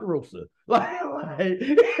at Ponderosa. Like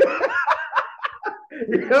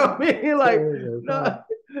you know what I mean? Like, nah.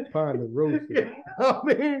 Ponderosa. You know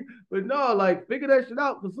what I mean? But no, like, figure that shit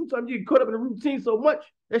out. Because sometimes you get caught up in the routine so much,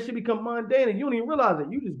 that shit become mundane and you don't even realize it.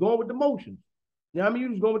 You just going with the motions. You know what I mean? You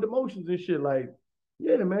just going with the motions and shit. Like,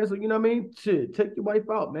 yeah, man. So, you know what I mean? Shit, take your wife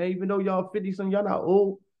out, man. Even though y'all 50 something, y'all not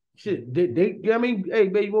old. Shit, you know what I mean? Hey,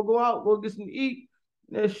 baby, you want to go out? Go get some to eat?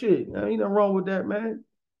 That shit. Ain't nothing wrong with that, man.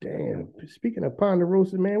 Damn. Speaking of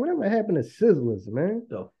Ponderosa, man, whatever happened to Sizzlers, man?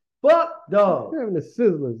 The fuck, dog. What happened to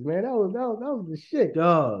Sizzlers, man? That was the shit.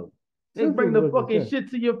 Dog. They Sizzlers bring the was fucking shit. shit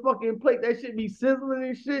to your fucking plate. That shit be sizzling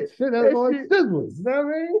and shit. Shit, That that's all shit. Sizzlers. You know what I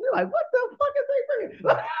mean? You're like, what the fuck is they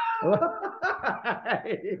bringing?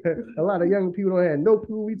 A lot of young people don't have no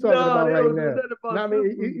clue what we talking about they right don't know now. nothing about Now, I mean,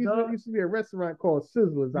 it Sizzlers, used to be a restaurant called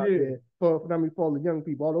Sizzlers out Yeah. there for I mean, for all the young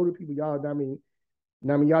people, all the older people, y'all. I mean,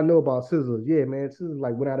 y'all know about Sizzlers. Yeah, man, Sizzlers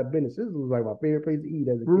like went out of business. Sizzlers was like my favorite place to eat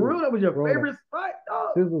as a For kid. real, that was your Growing up. favorite spot,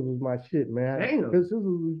 dog? Sizzlers was my shit, man. Damn. Sizzlers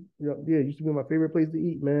was, yeah, used to be my favorite place to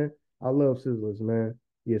eat, man. I love Sizzlers, man.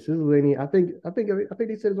 Yeah, Sizzlers ain't. I think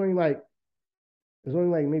they said there's only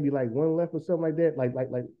like maybe like one left or something like that, like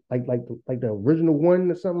the original one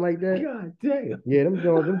or something like that. God damn. Yeah, them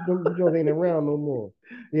Jones ain't around no more.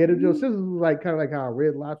 Yeah, the Jones Sizzlers was like kind of like how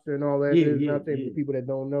Red Lobster and all that Yeah, is. yeah, Now I'm saying yeah. for people that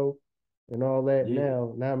don't know and all that. Yeah.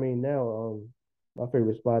 Now I mean my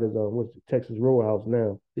favorite spot is what's it, Texas Roadhouse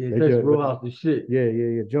now. Yeah, They Texas just- Roadhouse the shit.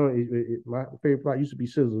 Yeah. John, my favorite spot used to be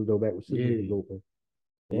Sizzlers though, back when Sizzlers was Yeah. open.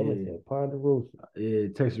 Yeah, I'm Yeah. gonna say Ponderosa. Yeah,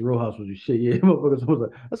 Texas Roadhouse was the shit. Yeah, motherfuckers was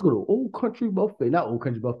like, let's go to Old Country Buffet. Not Old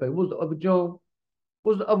Country Buffet. What was the other John?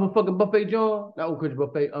 What was the other fucking buffet, John? Not Old Country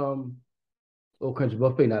Buffet. Old Country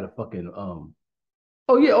Buffet, not a fucking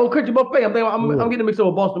Oh yeah, Old Country Buffet. I'm getting mixed up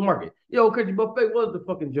with Boston Market. Yeah, Old Country Buffet was the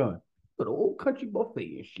fucking John. But the Old Country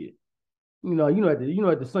Buffet and shit.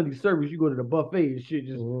 At the Sunday service, you go to the buffet and shit.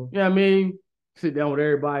 Just you know what I mean, sit down with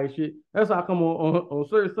everybody and shit. That's how I come on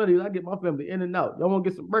certain Sundays. I get my family in and out. Y'all want to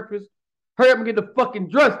get some breakfast? Hurry up and get the fucking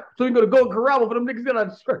dress so you can go to Golden Corral for them niggas get out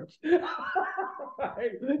of church. You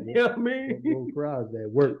know what I mean? Golden Corral's that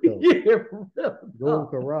work though. Yeah, for real. Golden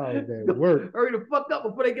Corral's that work. Hurry the fuck up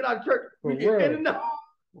before they get out of church. For We get real. in and out.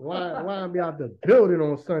 Why be out the building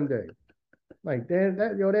on Sunday? Like that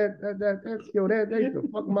used to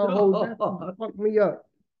fuck my whole that used to fuck me up.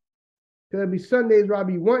 Cause it be Sundays where I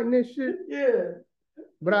be wanting this shit. Yeah.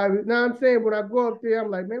 But now I'm saying when I go up there,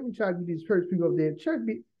 I'm like, man, we try to get these church people up there. Church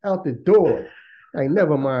be out the door. Like,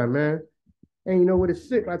 never mind, man. Ain't know where to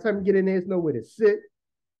sit. By the time you get in there, it's nowhere to sit.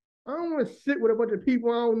 I don't want to sit with a bunch of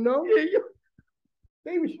people I don't know. Yeah,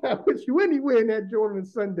 They be trying to put you anywhere in that Jordan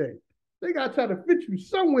Sunday. They gotta try to fit you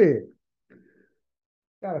somewhere.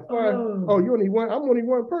 Gotta find. Oh, you only one. I'm only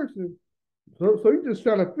one person. So you just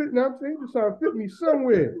trying to fit. Now I'm saying, you just trying to fit me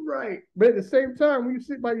somewhere. Right. But at the same time, when you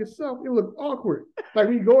sit by yourself, it looks awkward. Like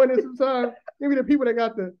when you go in there sometimes, maybe the people that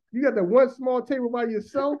you got the one small table by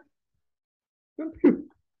yourself.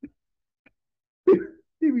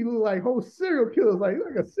 He look like whole serial killers, like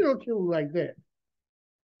a serial killer like that.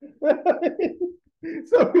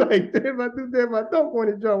 So like, damn, I don't want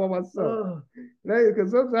to job by myself.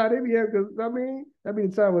 Because sometimes they be having, because I mean, that be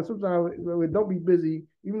the time when sometimes don't be busy,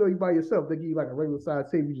 even though you by yourself, they give you like a regular size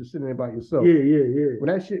table, you just sitting there by yourself. Yeah. When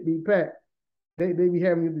that shit be packed, they be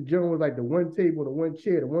having the joint with like the one table, the one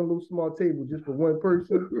chair, the one little small table just for one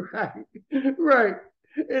person. Right.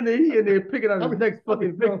 And they're picking out the next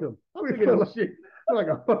fucking victim. I'm like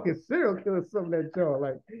a fucking serial killer or something that joint.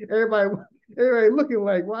 Like everybody looking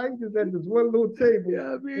like, why you just at this one little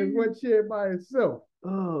table, there's one chair by itself.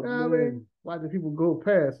 Oh, you know what I mean? Watching people go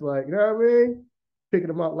past, like, you know what I mean? Picking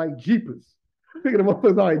them out like Jeepers. Picking them up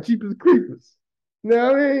like Jeepers Creepers. You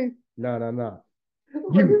know what I mean? No.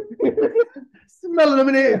 You smelling them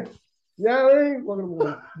in the air. You know what I mean? Walking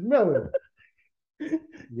them smelling them.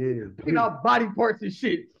 Yeah. Picking out body parts and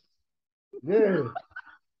shit. Yeah.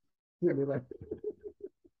 Like,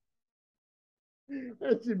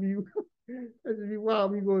 that should be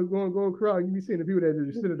wild. We going crowd. You be seeing the people that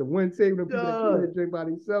just sit at the one table, the people that drink by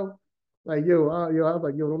themselves. Like, I was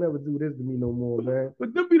like, don't ever do this to me no more, man.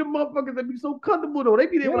 But them be the motherfuckers that be so comfortable though. They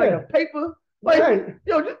be there with like a paper. Like,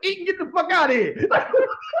 just eat and get the fuck out of here.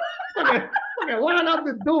 Fucking line out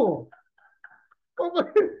the door.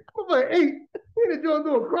 Motherfucker 8. He in the joint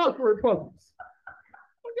doing crossword puzzles.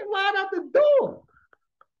 Fucking line out the door.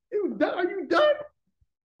 You done? Are you done?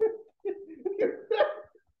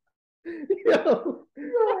 Yo,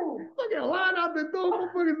 fucking line out the door.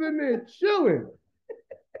 Motherfuckers in there chilling.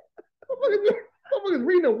 Motherfuckers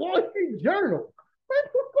reading the Wall Street Journal.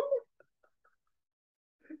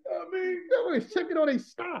 I mean, motherfuckers checking on their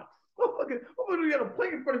stocks. Motherfucker got a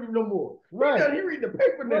plate in front of him no more. Right. He reading the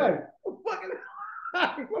paper now. Right.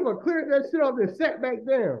 Motherfucker cleared that shit off and sat back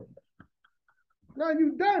down. Now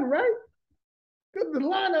you done, right? Because the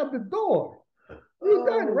line out the door. You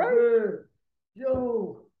done, right? Man.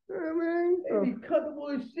 Yo. You know what I mean? They be comfortable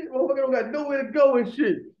and shit. Motherfucker don't got nowhere to go and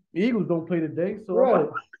shit. The Eagles don't play today, so right.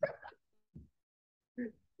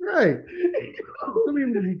 Right. Some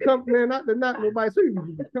people just be comfortable, man. Not to knock nobody. Some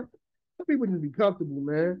people just be comfortable,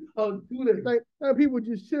 man. Oh, do they? Like people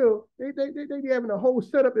just chill. They be having a whole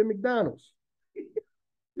setup at McDonald's.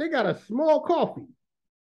 They got a small coffee.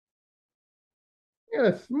 They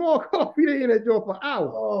got a small coffee. They in that joint for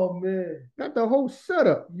hours. Oh man. Got the whole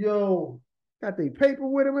setup. Yo. Got their paper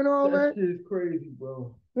with them and all that. That shit is crazy,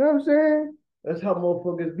 bro. You know what I'm saying? That's how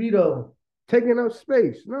motherfuckers be though. Taking up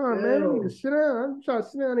space. No, man, I need to sit down. I'm trying to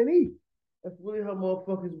sit down and eat. That's really how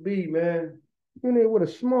motherfuckers be, man. You in there with a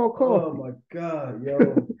small coffee. Oh my God, yo.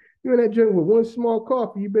 You in that joint with one small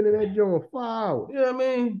coffee. You been in that joint 5 hours. You know what I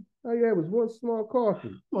mean? All you had was one small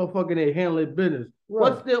coffee. Motherfucking they handling business.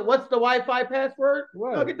 Right. What's the Wi-Fi password?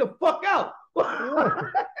 Right. Yo, get the fuck out.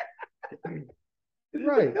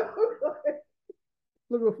 Right.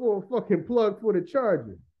 Looking for a fucking plug for the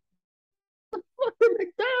charger. Fucking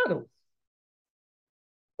McDonald's.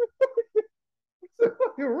 It's a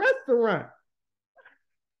fucking restaurant.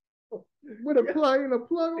 With a plug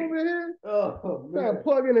over here. Oh man. Got a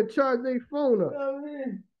plug in to charge their phone up. Oh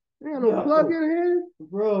man. Ain't no plug in here.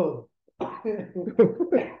 Bro.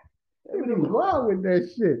 What's wrong with that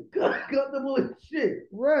shit? Comfortable as shit.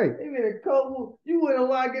 Right. They made a couple. You went in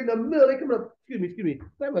line getting a meal. They come up. Excuse me. Can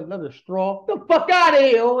I have another straw? The fuck out of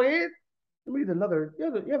here, old head. Let me get another.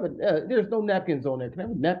 There's no napkins on there. Can I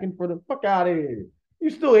have a napkin for the fuck out of here? You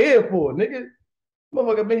still here for it, nigga?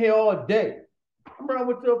 Motherfucker been here all day. I remember I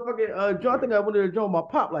went to a fucking John. I think I went to join my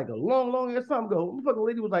pop like a long ass time ago. Fucking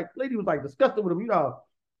lady was like disgusted with him. You know,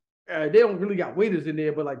 they don't really got waiters in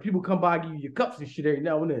there, but like people come by give you your cups and shit every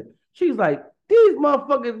now and then. She's like, these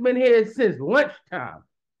motherfuckers been here since lunchtime.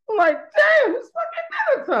 I'm like, damn, it's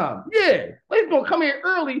fucking dinner time. Yeah, they's gonna come here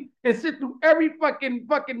early and sit through every fucking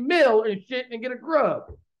meal and shit and get a grub.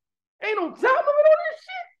 Ain't no time limit on this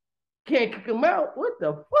shit. Can't kick them out. What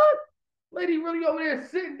the fuck? Lady really over there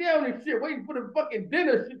sitting down and shit, waiting for the fucking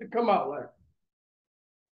dinner shit to come out. Like,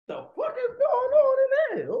 the fuck is going on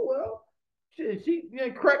in there? Oh well, shit, she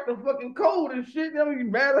cracked the fucking code and shit. I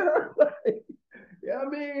mean, mad at her. Like, yeah, I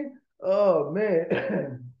mean, oh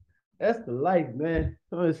man, that's the life, man.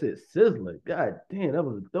 Oh, it said sizzling. God damn, that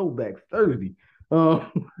was a throwback Thursday. Yo,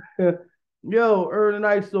 Earn and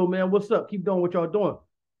ISO, man, what's up? Keep doing what y'all doing.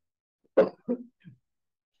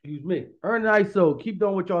 Excuse me. Earn and ISO, keep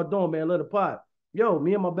doing what y'all doing, man. Let it pop. Yo,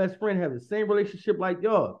 me and my best friend have the same relationship like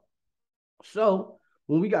y'all. So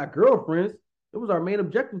when we got girlfriends, it was our main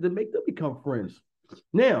objective to make them become friends.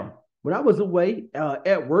 Now, when I was away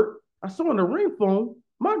at work, I saw on the ring phone,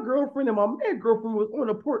 my girlfriend and my man girlfriend was on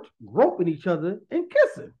the porch groping each other and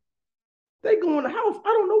kissing. They go in the house. I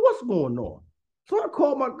don't know what's going on. So I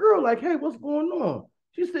called my girl like, hey, what's going on?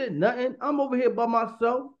 She said, nothing. I'm over here by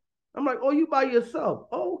myself. I'm like, oh, you by yourself?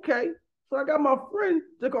 Oh, okay. So I got my friend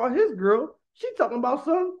to call his girl. She talking about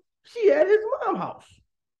something. She at his mom's house.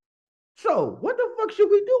 So what the fuck should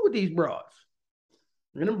we do with these bras?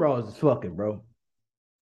 And them bras is fucking, bro.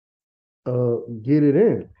 Get it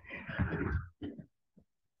in.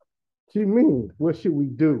 What you mean? What should we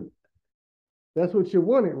do? That's what you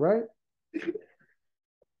wanted, right?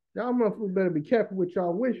 Y'all motherfuckers better be careful what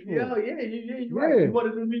y'all wish for. Yeah, you're right. You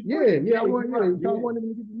wanted them to be I wanted them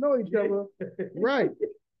to get to know each other. Right.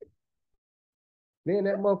 Then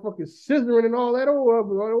that motherfucking scissoring and all that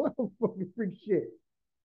old fucking freak shit.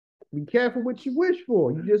 Be careful what you wish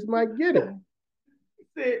for. You just might get it.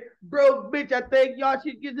 Said, bro, bitch, I think y'all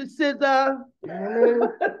should get the scissor. You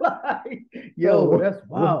know what I mean? Yo, that's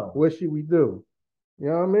wild. What should we do? You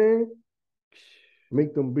know what I mean?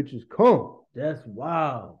 Make them bitches come. That's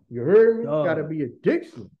wild. You heard me? Gotta be a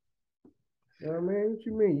Dixon. You know what I mean? What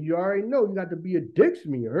you mean? You already know you got to be a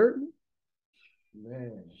Dixon. You heard me?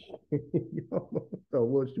 Man. So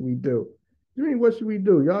what should we do? You mean what should we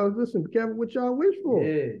do? Y'all listen, be careful what y'all wish for.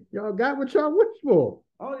 Yeah. Y'all got what y'all wish for.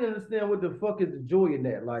 I don't understand what the fuck is the joy in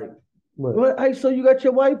that. Like, What? Well, hey, so you got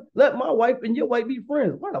your wife? Let my wife and your wife be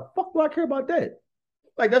friends. Why the fuck do I care about that?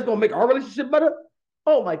 Like that's gonna make our relationship better?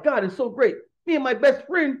 Oh my god, it's so great. Me and my best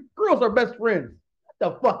friend, girls are best friends. Get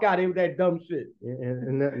the fuck out of here with that dumb shit.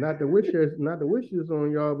 And that, not the wishes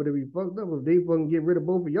on y'all, but it'd be fucked up if they fucking get rid of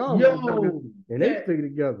both of y'all Yo, and they stick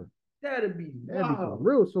together. that'd be That'd be some wild.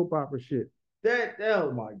 real soap opera shit.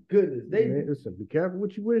 Oh my goodness. Man, listen, be careful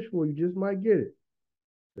what you wish for. You just might get it.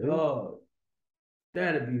 Oh,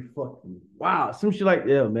 that'd be fucking wow. Some shit like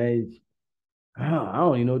that, man. I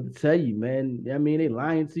don't even know what to tell you, man. I mean, they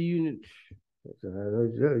lying to you. So,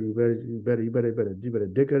 you better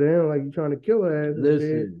dick her down like you trying to kill her ass.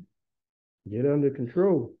 Listen, get under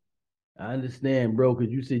control. I understand, bro,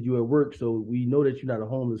 because you said you at work, so we know that you're not a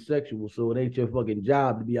homosexual, so it ain't your fucking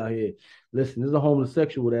job to be out here. Listen, there's a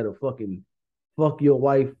homosexual that'll fucking fuck your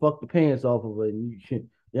wife, fuck the pants off of her, and you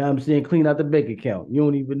know what I'm saying, clean out the bank account. You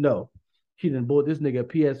don't even know. She done bought this nigga a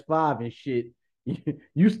PS5 and shit.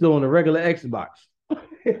 You still on the regular Xbox.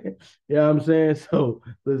 You know what I'm saying? So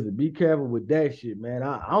listen, be careful with that shit, man.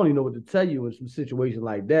 I don't even know what to tell you in some situation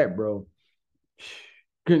like that, bro.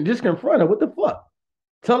 Just confront her. What the fuck?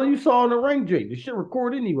 Tell her you saw on the ring drink. The shit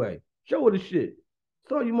record anyway. Show her the shit.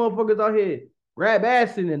 Saw you motherfuckers out here grab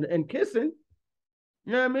assing and kissing.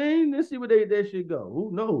 You know what I mean? Let's see where that shit go.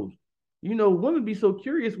 Who knows? You know, women be so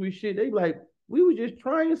curious with shit. They be like, we was just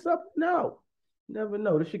trying something out. Never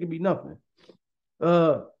know. This shit could be nothing.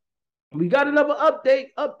 We got another update.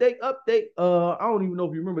 I don't even know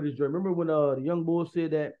if you remember this, Joy. Remember when the young boy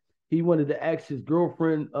said that he wanted to ask his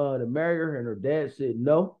girlfriend to marry her, and her dad said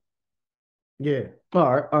no. Yeah.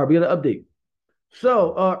 All right. We got an update.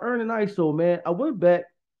 So, Ern and ISO, man, I went back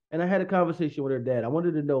and I had a conversation with her dad. I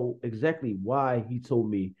wanted to know exactly why he told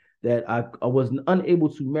me that I was unable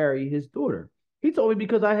to marry his daughter. He told me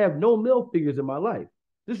because I have no male figures in my life.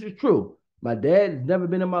 This is true. My dad has never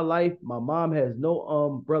been in my life. My mom has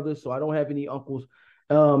no brothers, so I don't have any uncles.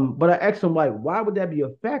 But I asked him, like, why would that be a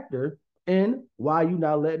factor in why you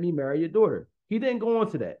not let me marry your daughter? He didn't go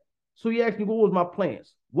into that. So he asked me, what was my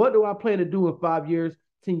plans? What do I plan to do in 5 years,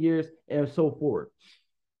 10 years, and so forth?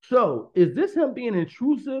 So is this him being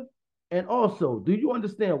intrusive? And also, do you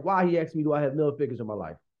understand why he asked me, do I have male figures in my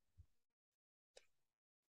life?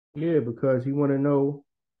 Yeah, because he want to know.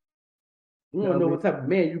 You want to know what type of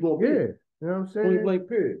man you going to be. Yeah. You know what I'm saying? Point blank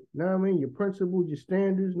period. Know what I mean? Your principles, your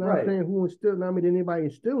standards. Know what I'm saying? Who instilled? Know what I mean? Did anybody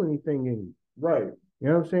instill anything in you? Right. You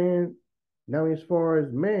know what I'm saying? Now, as far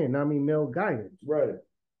as man, I mean male guidance. Right.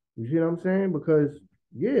 You see what I'm saying? Because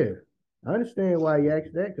yeah, I understand why he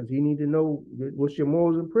asked that, because he need to know what's your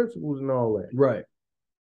morals and principles and all that. Right.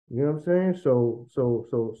 You know what I'm saying? So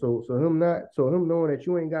him knowing that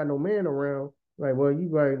you ain't got no man around, like, well,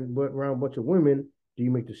 you around a bunch of women. Do you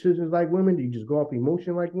make decisions like women? Do you just go off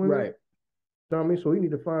emotion like women? Right. So I mean, so he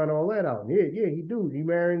need to find all that out. Yeah, he do. You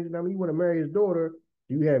marrying? I mean, you want to marry his daughter?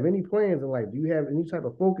 Do you have any plans in life? Do you have any type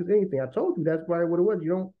of focus? Anything? I told you that's probably what it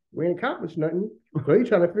was. We ain't accomplished nothing. So he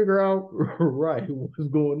trying to figure out right what's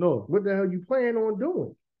going on. What the hell you plan on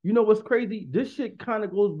doing? You know what's crazy? This shit kind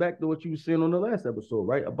of goes back to what you were saying on the last episode,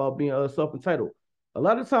 right? About being self-entitled. A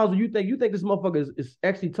lot of times when you think this motherfucker is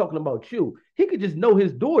actually talking about you, he could just know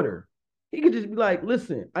his daughter. He could just be like,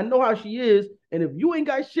 listen, I know how she is, and if you ain't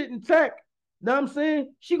got shit intact, know what I'm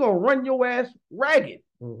saying? She gonna run your ass ragged.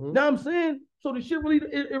 Mm-hmm. Know what I'm saying? So the shit really,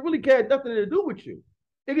 it really had nothing to do with you.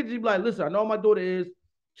 It could just be like, listen, I know my daughter is.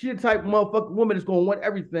 She the type of motherfucking woman that's gonna want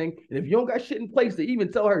everything. And if you don't got shit in place to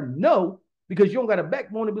even tell her no, because you don't got a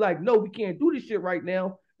backbone to be like, no, we can't do this shit right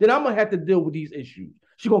now, then I'm gonna have to deal with these issues.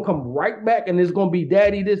 She gonna come right back and it's gonna be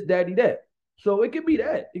daddy this, daddy that. So it could be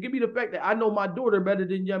that. It could be the fact that I know my daughter better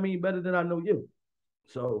than you. I mean, better than I know you.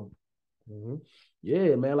 So,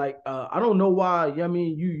 yeah, man. Like, I don't know why. I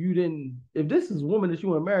mean, you didn't. If this is a woman that you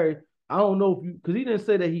want to marry, I don't know if you, because he didn't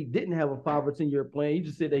say that he didn't have a 5 or 10 year plan. He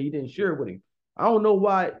just said that he didn't share it with him. I don't know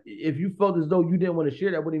why. If you felt as though you didn't want to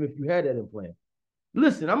share that with him, if you had that in plan.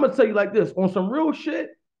 Listen, I'm gonna tell you like this: on some real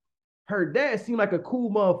shit, her dad seemed like a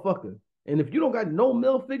cool motherfucker. And if you don't got no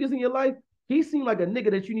male figures in your life, he seemed like a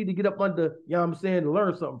nigga that you need to get up under, you know what I'm saying, to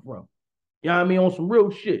learn something from. You know what I mean? On some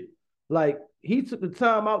real shit. Like, he took the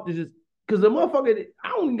time out to just, because the motherfucker, I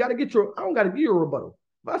don't gotta give you a rebuttal.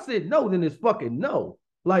 If I said no, then it's fucking no.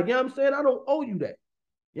 Like, you know what I'm saying? I don't owe you that.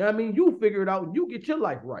 You know what I mean? You figure it out and you get your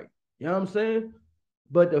life right. You know what I'm saying?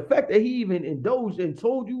 But the fact that he even indulged and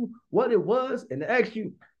told you what it was and asked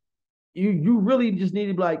you, you really just need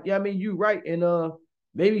to be like, yeah, I mean, you right. And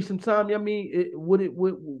maybe sometime, you know what I mean,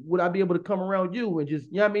 would I be able to come around you and just,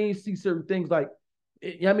 you know what I mean, see certain things like,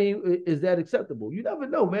 you know what I mean, is that acceptable? You never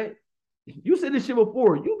know, man. You said this shit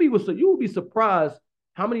before. You would be surprised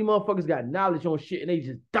How many motherfuckers got knowledge on shit and they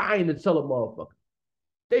just dying to tell a motherfucker?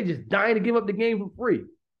 They just dying to give up the game for free. You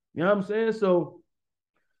know what I'm saying? So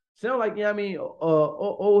sound like, you know what I mean,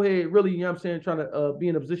 old head really, you know what I'm saying, trying to be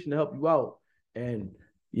in a position to help you out. And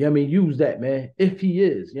yeah, I mean, use that, man. If he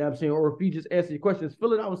is, you know what I'm saying, or if he just answer your questions,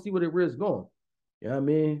 fill it out and see where it's going. You know what I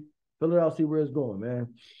mean? Fill it out, see where it's going, man.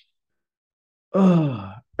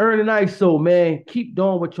 Earning ISO, man. Keep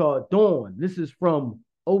doing what y'all doing. This is from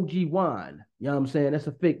OG Wine. You know what I'm saying? That's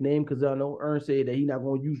a fake name because I know Ern said that he's not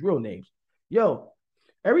going to use real names. Yo,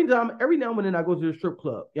 every now and then I go to the strip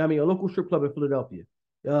club. You know what I mean? A local strip club in Philadelphia.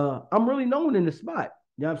 I'm really known in the spot.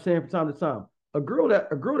 You know what I'm saying? From time to time. A girl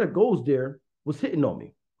that goes there was hitting on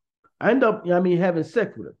me. I end up, you know what I mean, having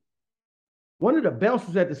sex with her. One of the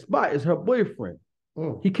bouncers at the spot is her boyfriend.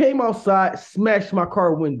 He came outside, smashed my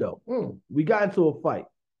car window. We got into a fight.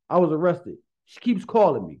 I was arrested. She keeps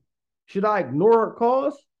calling me. Should I ignore her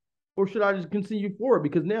calls or should I just continue forward?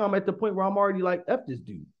 Because now I'm at the point where I'm already like, F this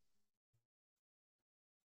dude.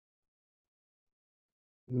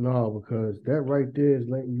 No, because that right there is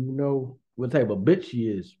letting you know what type of bitch she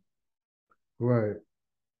is. Right.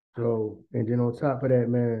 So, and then on top of that,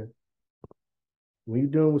 man, when you're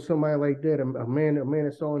dealing with somebody like that, a man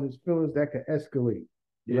that's all in his feelings, that can escalate.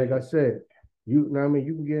 Yeah. Like I said, you know what I mean,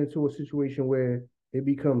 you can get into a situation where it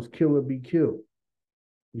becomes kill or be killed.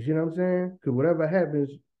 You see what I'm saying? Because whatever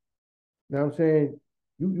happens, you know what I'm saying,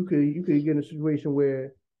 you could get in a situation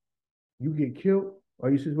where you get killed, or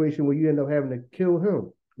a situation where you end up having to kill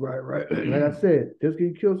him. Right. Like I said, just because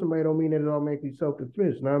you kill somebody don't mean that it automatically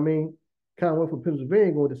self-defense. You know what I mean? Commonwealth of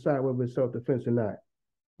Pennsylvania going to decide whether it's self-defense or not.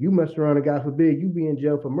 You mess around and God forbid you be in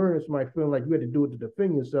jail for murder, somebody feeling like you had to do it to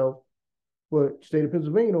defend yourself. But state of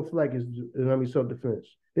Pennsylvania don't feel like it's self-defense.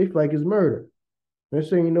 They feel like it's murder. They're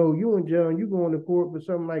saying, you know, you in jail and you going to court for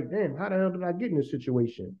something like, damn, how the hell did I get in this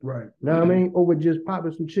situation? Right. You know what I mean? Over just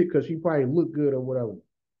popping some chick because she probably look good or whatever.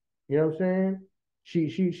 You know what I'm saying?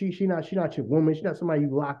 She not your woman. She's not somebody you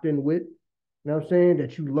locked in with. You know what I'm saying?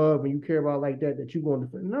 That you love and you care about like that you going to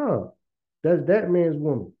defend. No. That's that man's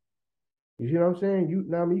woman. You see what I'm saying? You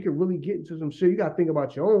know what I mean? You can really get into some shit. You gotta think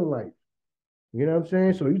about your own life. You know what I'm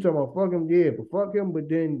saying? So you talking about fuck him, yeah, but fuck him, but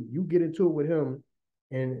then you get into it with him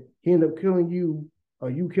and he end up killing you or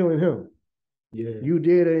you killing him. Yeah. You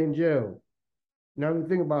did it in jail. Now I mean,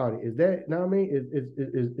 think about it. Is that, you know what I mean?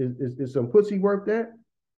 Is some pussy worth that?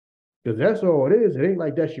 Because that's all it is. It ain't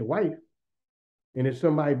like that's your wife. And it's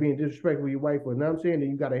somebody being disrespectful with your wife, or you know what I'm saying, that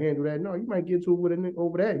you gotta handle that. No, you might get to it with a nigga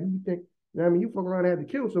over that. You think, you know what I mean, you fuck around and have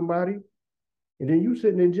to kill somebody. And then you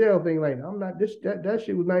sitting in jail thinking like, I'm not this that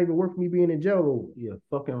shit was not even worth me being in jail over. Yeah,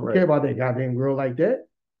 fucking right. I don't care about that goddamn girl like that.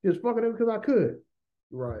 Just fucking her because I could.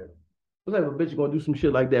 Right. What type of bitch gonna do some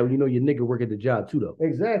shit like that when you know your nigga work at the job too though?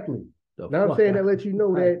 Exactly. Now I'm saying that lets you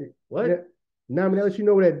know that what? Now I mean that lets you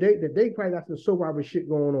know that they probably got some soap opera shit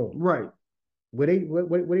going on. Right. Where they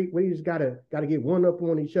just gotta get one up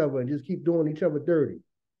on each other and just keep doing each other dirty.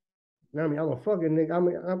 You know what I mean, I'm a fucking nigga.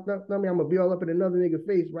 I'm gonna be all up in another nigga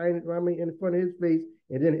face, right? I mean, in front of his face,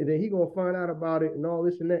 and then he gonna find out about it and all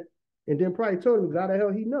this and that, and then probably told him how the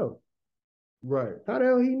hell he know. Right. How the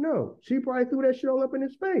hell he know? She probably threw that shit all up in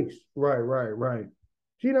his face. Right.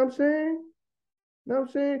 See what I'm saying? You know what I'm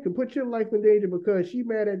saying? Could put your life in danger because she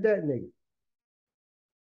mad at that nigga.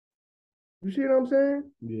 You see what I'm saying?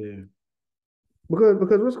 Yeah.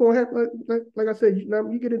 Because what's gonna happen? Like I said,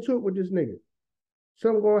 you get into it with this nigga.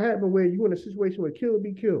 Something gonna happen where you in a situation where kill or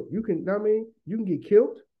be killed. You can, I mean, you can get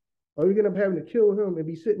killed, or you end up having to kill him and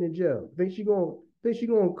be sitting in jail. Think she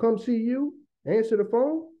gonna come see you, answer the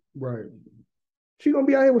phone? Right. She gonna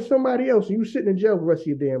be out here with somebody else, and you sitting in jail for the rest of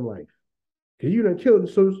your damn life. Cause you done killed,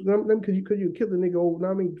 so because you killed the nigga over.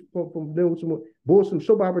 I mean, from doing some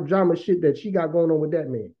soap opera drama shit that she got going on with that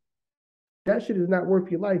man. That shit is not worth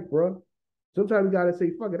your life, bro. Sometimes you gotta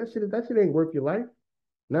say, fuck it, that shit ain't worth your life.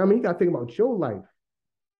 Now I mean, you gotta think about your life.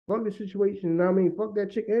 Fuck the situation, I mean, fuck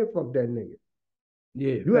that chick and fuck that nigga.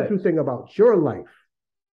 Yeah. You have to think about your life.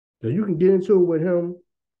 So you can get into it with him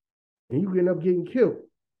and you can end up getting killed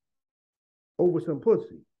over some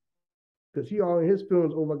pussy. Because he all in his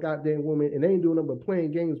feelings over a goddamn woman and they ain't doing nothing but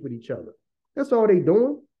playing games with each other. That's all they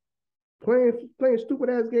doing. Playing stupid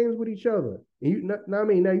ass games with each other. And you I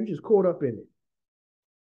mean, now you just caught up in it.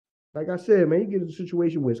 Like I said, man, you get in a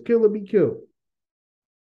situation where it's kill or be killed.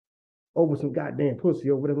 Over some goddamn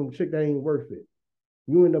pussy, over some chick that ain't worth it.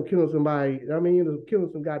 You end up killing somebody. I mean, you end up killing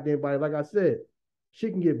some goddamn body. Like I said,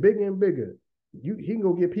 shit can get bigger and bigger. He can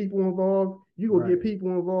go get people involved. You go get people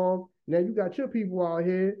involved. Now you got your people out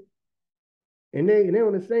here, and they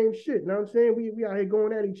on the same shit. You know what I'm saying? We out here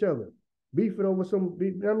going at each other. beefing over some.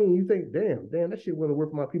 I mean, you think, damn, that shit wasn't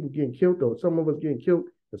worth my people getting killed, though. Some of us getting killed,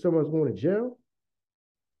 and some of us going to jail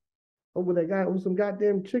over that guy, over some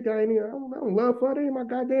goddamn chick I ain't even. I don't love her. That ain't my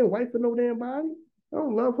goddamn wife for no damn body. I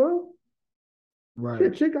don't love her. Right.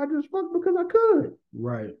 Shit, chick I just fucked because I could.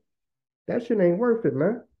 Right. That shit ain't worth it,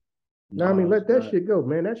 man. No, I mean, let that not. shit go,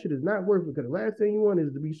 man. That shit is not worth it. Because the last thing you want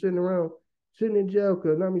is to be sitting around, sitting in jail.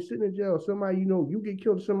 Because I mean, sitting in jail, somebody you know, you get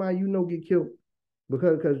killed, somebody you know get killed.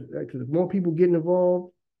 Because more people getting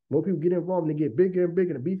involved, and they get bigger and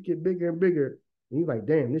bigger, the beef get bigger and bigger. And you're like,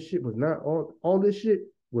 damn, this shit was not all this shit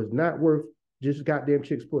was not worth just goddamn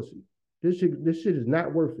chick's pussy. This shit is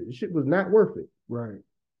not worth it. This shit was not worth it. Right.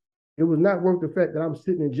 It was not worth the fact that I'm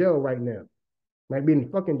sitting in jail right now. Might be in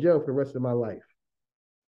fucking jail for the rest of my life.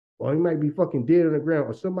 Or he might be fucking dead on the ground,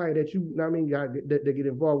 or somebody that you, I mean, that get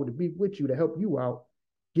involved with the beef with you to help you out,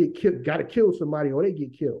 get killed, gotta kill somebody, or they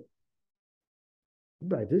get killed.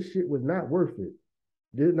 Like, this shit was not worth it.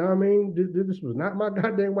 You know what I mean? This was not my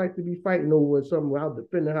goddamn wife to be fighting over something without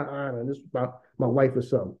defending her honor, and this was about my wife or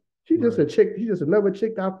something. She's just a chick, she's just another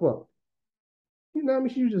chick I fucked. You know what I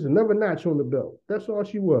mean? She was just another notch on the belt. That's all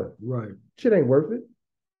she was. Right. Shit ain't worth it.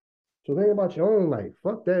 So think about your own life.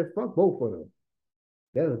 Fuck that. Fuck both of them.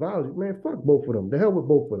 That's if I was, man, fuck both of them. The hell with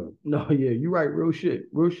both of them. No, yeah, you're right. Real shit.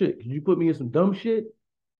 Real shit. Cause you put me in some dumb shit.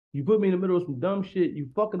 You put me in the middle of some dumb shit. You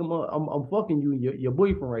fucking them up. I'm fucking you and your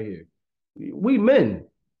boyfriend right here. We men.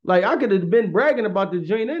 Like, I could have been bragging about the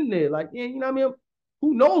joint in there. Like, yeah, you know what I mean?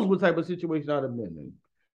 Who knows what type of situation I'd have been in.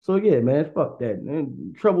 So yeah, man, fuck that,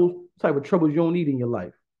 man. Type of troubles you don't need in your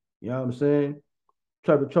life. You know what I'm saying?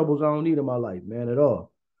 Type of troubles I don't need in my life, man, at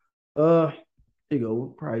all. Here you go. We'll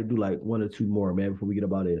probably do like one or two more, man, before we get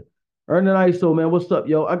about it. Earning ISO, man. What's up,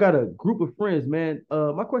 yo? I got a group of friends, man.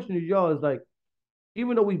 My question to y'all is like,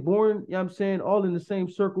 even though we born, you know what I'm saying, all in the same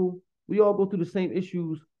circle, we all go through the same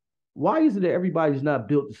issues. Why is it that everybody's not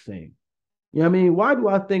built the same? You know what I mean? Why do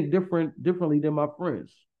I think differently than my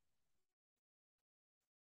friends?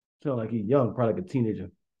 Sound like he's young, probably like a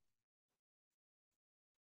teenager.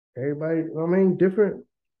 Everybody, I mean, different.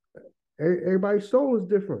 Everybody's soul is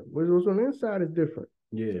different. What's on the inside is different.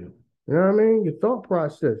 Yeah. You know what I mean? Your thought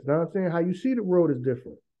process, you know what I'm saying? How you see the world is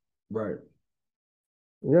different. Right.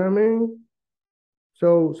 You know what I mean?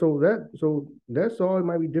 So that's all. It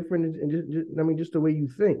might be different, and just the way you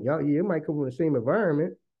think. Y'all, yeah, it might come from the same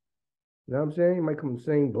environment. You know what I'm saying? It might come from the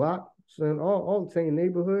same block, all the same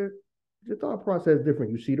neighborhood. Your thought process is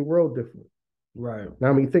different. You see the world different. Right. Now,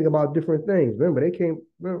 I mean, think about different things. Remember, they came.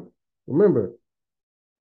 Remember.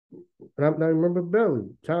 And I remember Belly,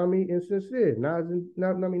 Tommy, and Sincere, Nas and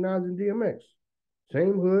DMX.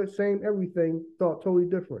 Same hood, same everything, thought totally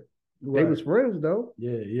different. Right. They was friends though.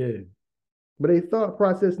 Yeah, yeah. But their thought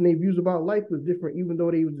process and their views about life was different, even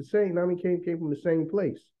though they was the same. I mean, came from the same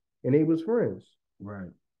place, and they was friends. Right.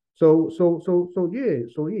 So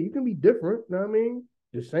yeah, you can be different. You know what I mean?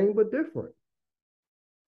 The same but different.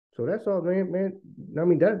 So that's all, man. I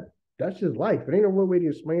mean that's just life. It ain't no real way to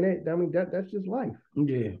explain it. I mean that's just life.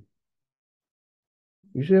 Yeah.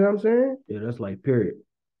 You see what I'm saying? Yeah, that's like period.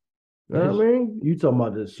 You know what I mean? You talking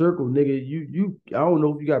about the circle, nigga. You I don't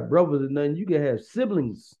know if you got brothers or nothing. You can have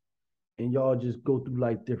siblings and y'all just go through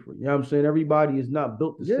life different. You know what I'm saying? Everybody is not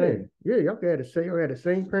built the same. Yeah, y'all had the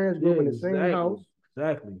same parents, grew up in the same house.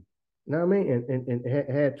 Exactly. You know what I mean? And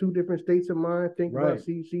had two different states of mind, think about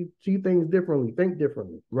see things differently, think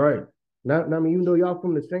differently. Right. Now, I mean, even though y'all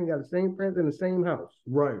from got the same parents in the same house.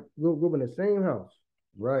 Right. Grew up in the same house.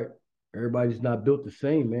 Right. Everybody's not built the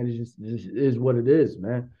same, man. It just is what it is,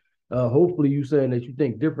 man. Hopefully you saying that you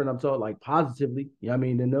think different. I'm talking like positively, you know what I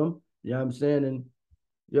mean, than them. You know what I'm saying? And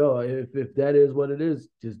yo, if that is what it is,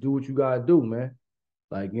 just do what you gotta do, man.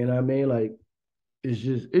 Like, you know what I mean? Like, it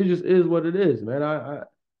just is what it is, man.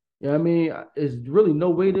 You know what I mean? It's really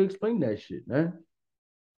no way to explain that shit, man.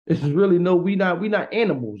 It's really no, we not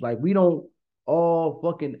animals. Like, we don't all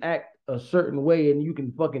fucking act a certain way and you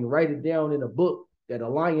can fucking write it down in a book that a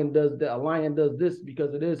lion does that, a lion does this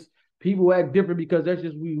because of this. People act different because that's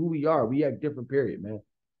just who we are. We act different, period, man.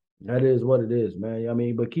 That is what it is, man. I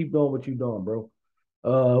mean, but keep doing what you're doing, bro.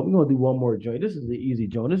 We're gonna do one more joint. This is the easy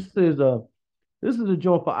joint. This is a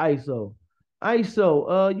joint for ISO.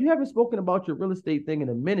 ISO, you haven't spoken about your real estate thing in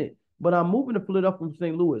a minute, but I'm moving to Philadelphia from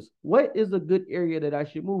St. Louis. What is a good area that I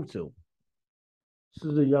should move to?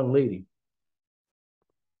 This is a young lady.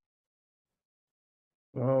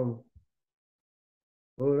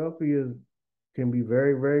 Philadelphia can be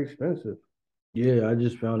very, very expensive. Yeah, I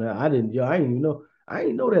just found out. I didn't even know. I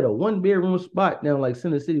didn't know that a 1-bedroom spot down like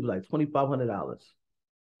Center City was like $2,500.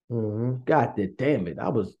 Mm-hmm. God damn it. I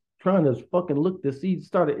was trying to fucking look to see,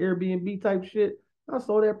 start an Airbnb type shit. I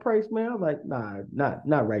saw that price, man. I was like, nah,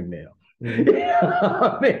 not right now.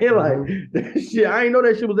 Mm-hmm. Man, like shit, I ain't know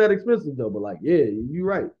that shit was that expensive though. But like, yeah, you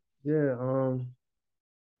right. Yeah,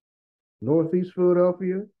 Northeast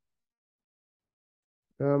Philadelphia. You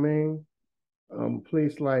know what I mean?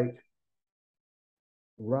 Place like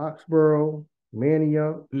Roxborough,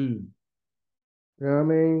 Manayunk. Mm, You know what I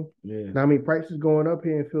mean? yeah. Now, I mean, prices going up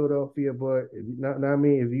here in Philadelphia, but I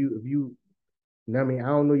mean, if you, I mean, I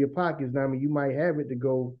don't know your pockets. Now, I mean, you might have it to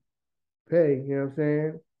go pay. You know what I'm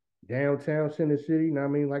saying? Downtown Center City. Now, I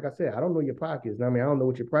mean, like I said, I don't know your pockets. Now, I mean, I don't know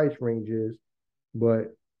what your price range is,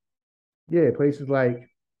 but yeah, places like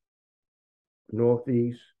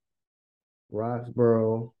Northeast,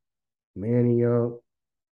 Roxborough, Manayunk,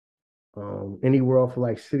 anywhere off of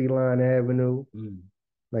like City Line Avenue,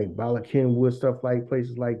 like Bala Kenwood, stuff like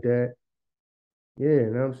places like that. Yeah,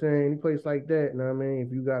 you know what I'm saying? Any place like that, you know what I mean?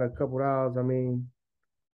 If you got a couple dollars, I mean,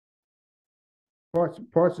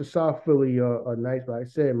 parts of South Philly are nice, but like I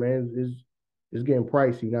said, man, it's getting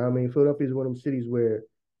pricey. You know what I mean? Philadelphia is one of them cities where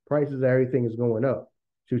prices of everything is going up.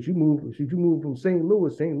 Should you move from St.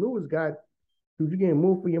 Louis got should you getting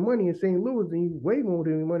more for your money in St. Louis, then you way more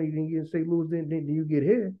than your money than you get in St. Louis than you get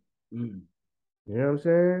here. Mm. You know what I'm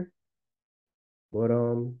saying?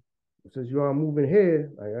 But since you are moving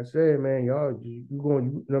here, like I said, man, you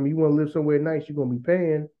going, I mean, you want to live somewhere nice, you're gonna be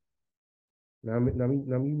paying.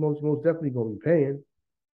 You most definitely gonna be paying.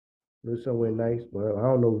 Live somewhere nice, but I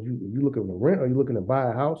don't know if you looking to rent or you looking to buy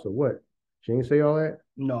a house or what. She ain't say all that.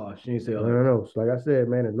 No, she ain't say all I that. don't know. So like I said,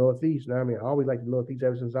 man, the Northeast. I mean, I always liked the Northeast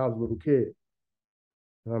ever since I was a little kid.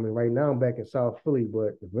 I mean, right now I'm back in South Philly,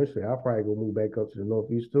 but eventually I'll probably go move back up to the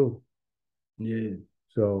Northeast too. Yeah.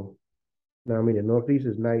 So, I mean, the Northeast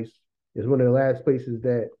is nice. It's one of the last places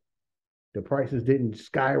that the prices didn't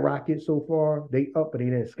skyrocket so far. They up, but they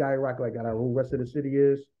didn't skyrocket like our whole rest of the city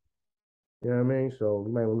is. You know what I mean? So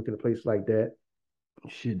you might want to look at a place like that.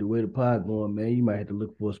 Shit, the way the pod going, man, you might have to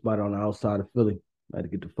look for a spot on the outside of Philly. Might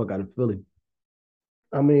have to get the fuck out of Philly.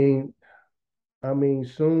 I mean,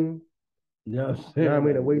 soon. You know what I'm You saying? know what I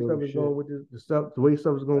mean? The way Real stuff is shit. going with the way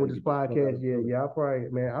stuff is going Gotta with this get the fuck out podcast. of Yeah, Philly. yeah.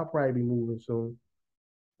 I'll probably be moving soon.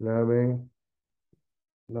 You know what I mean?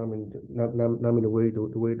 The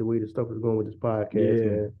way the stuff is going with this podcast, Yeah.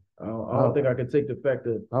 man. I don't think I could take the fact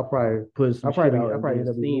that I'll probably putting some shit out and probably being end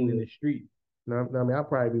up seen in moving. the street. I mean, I'll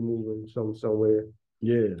probably be moving somewhere.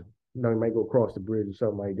 Yeah. You know, you might go across the bridge or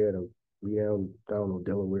something like that, or be down, I don't know,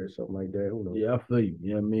 Delaware or something like that. Who knows? Yeah, I feel you. You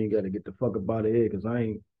know what I mean? Got to get the fuck up out of here because I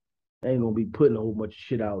ain't gonna be putting a whole bunch of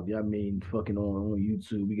shit out. You know what I mean? Fucking on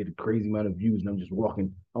YouTube. We get a crazy amount of views and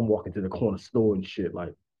I'm walking to the corner store and shit.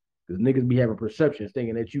 Like, because niggas be having perceptions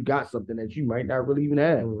thinking that you got something that you might not really even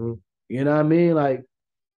have. Mm-hmm. You know what I mean? Like,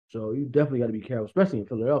 so you definitely got to be careful, especially in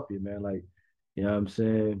Philadelphia, man. Like, you know what I'm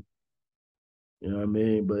saying? You know what I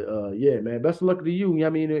mean? But yeah, man, best of luck to you. You know what I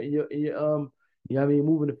mean? You know what I mean?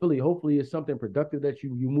 Moving to Philly. Hopefully it's something productive that you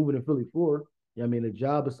moving to Philly for. You know what I mean? A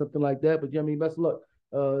job or something like that. But you know what I mean? Best of luck.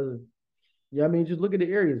 Yeah, I mean, just look at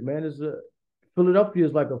the areas, man. Philadelphia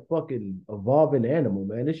is like a fucking evolving animal,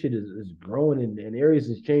 man. This shit is growing and areas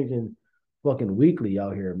is changing fucking weekly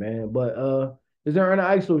out here, man. But is there an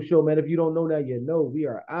ISO show, man? If you don't know that, you know we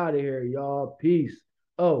are out of here, y'all. Peace.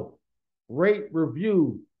 Oh, rate,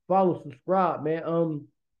 review, follow, subscribe, man.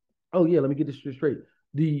 Oh yeah, let me get this straight.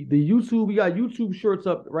 The YouTube, we got YouTube shorts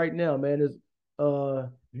up right now, man. Is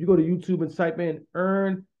if you go to YouTube and type in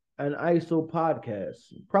Earn an ISO podcast.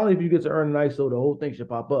 Probably if you get to Earn an ISO, the whole thing should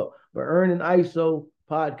pop up. But Earn an ISO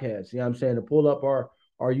podcast. You know what I'm saying? To pull up our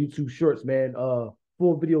YouTube shorts, man. Full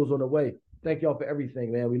videos on the way. Thank y'all for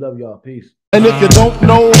everything, man. We love y'all. Peace. And if you don't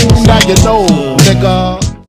know, now you know, nigga.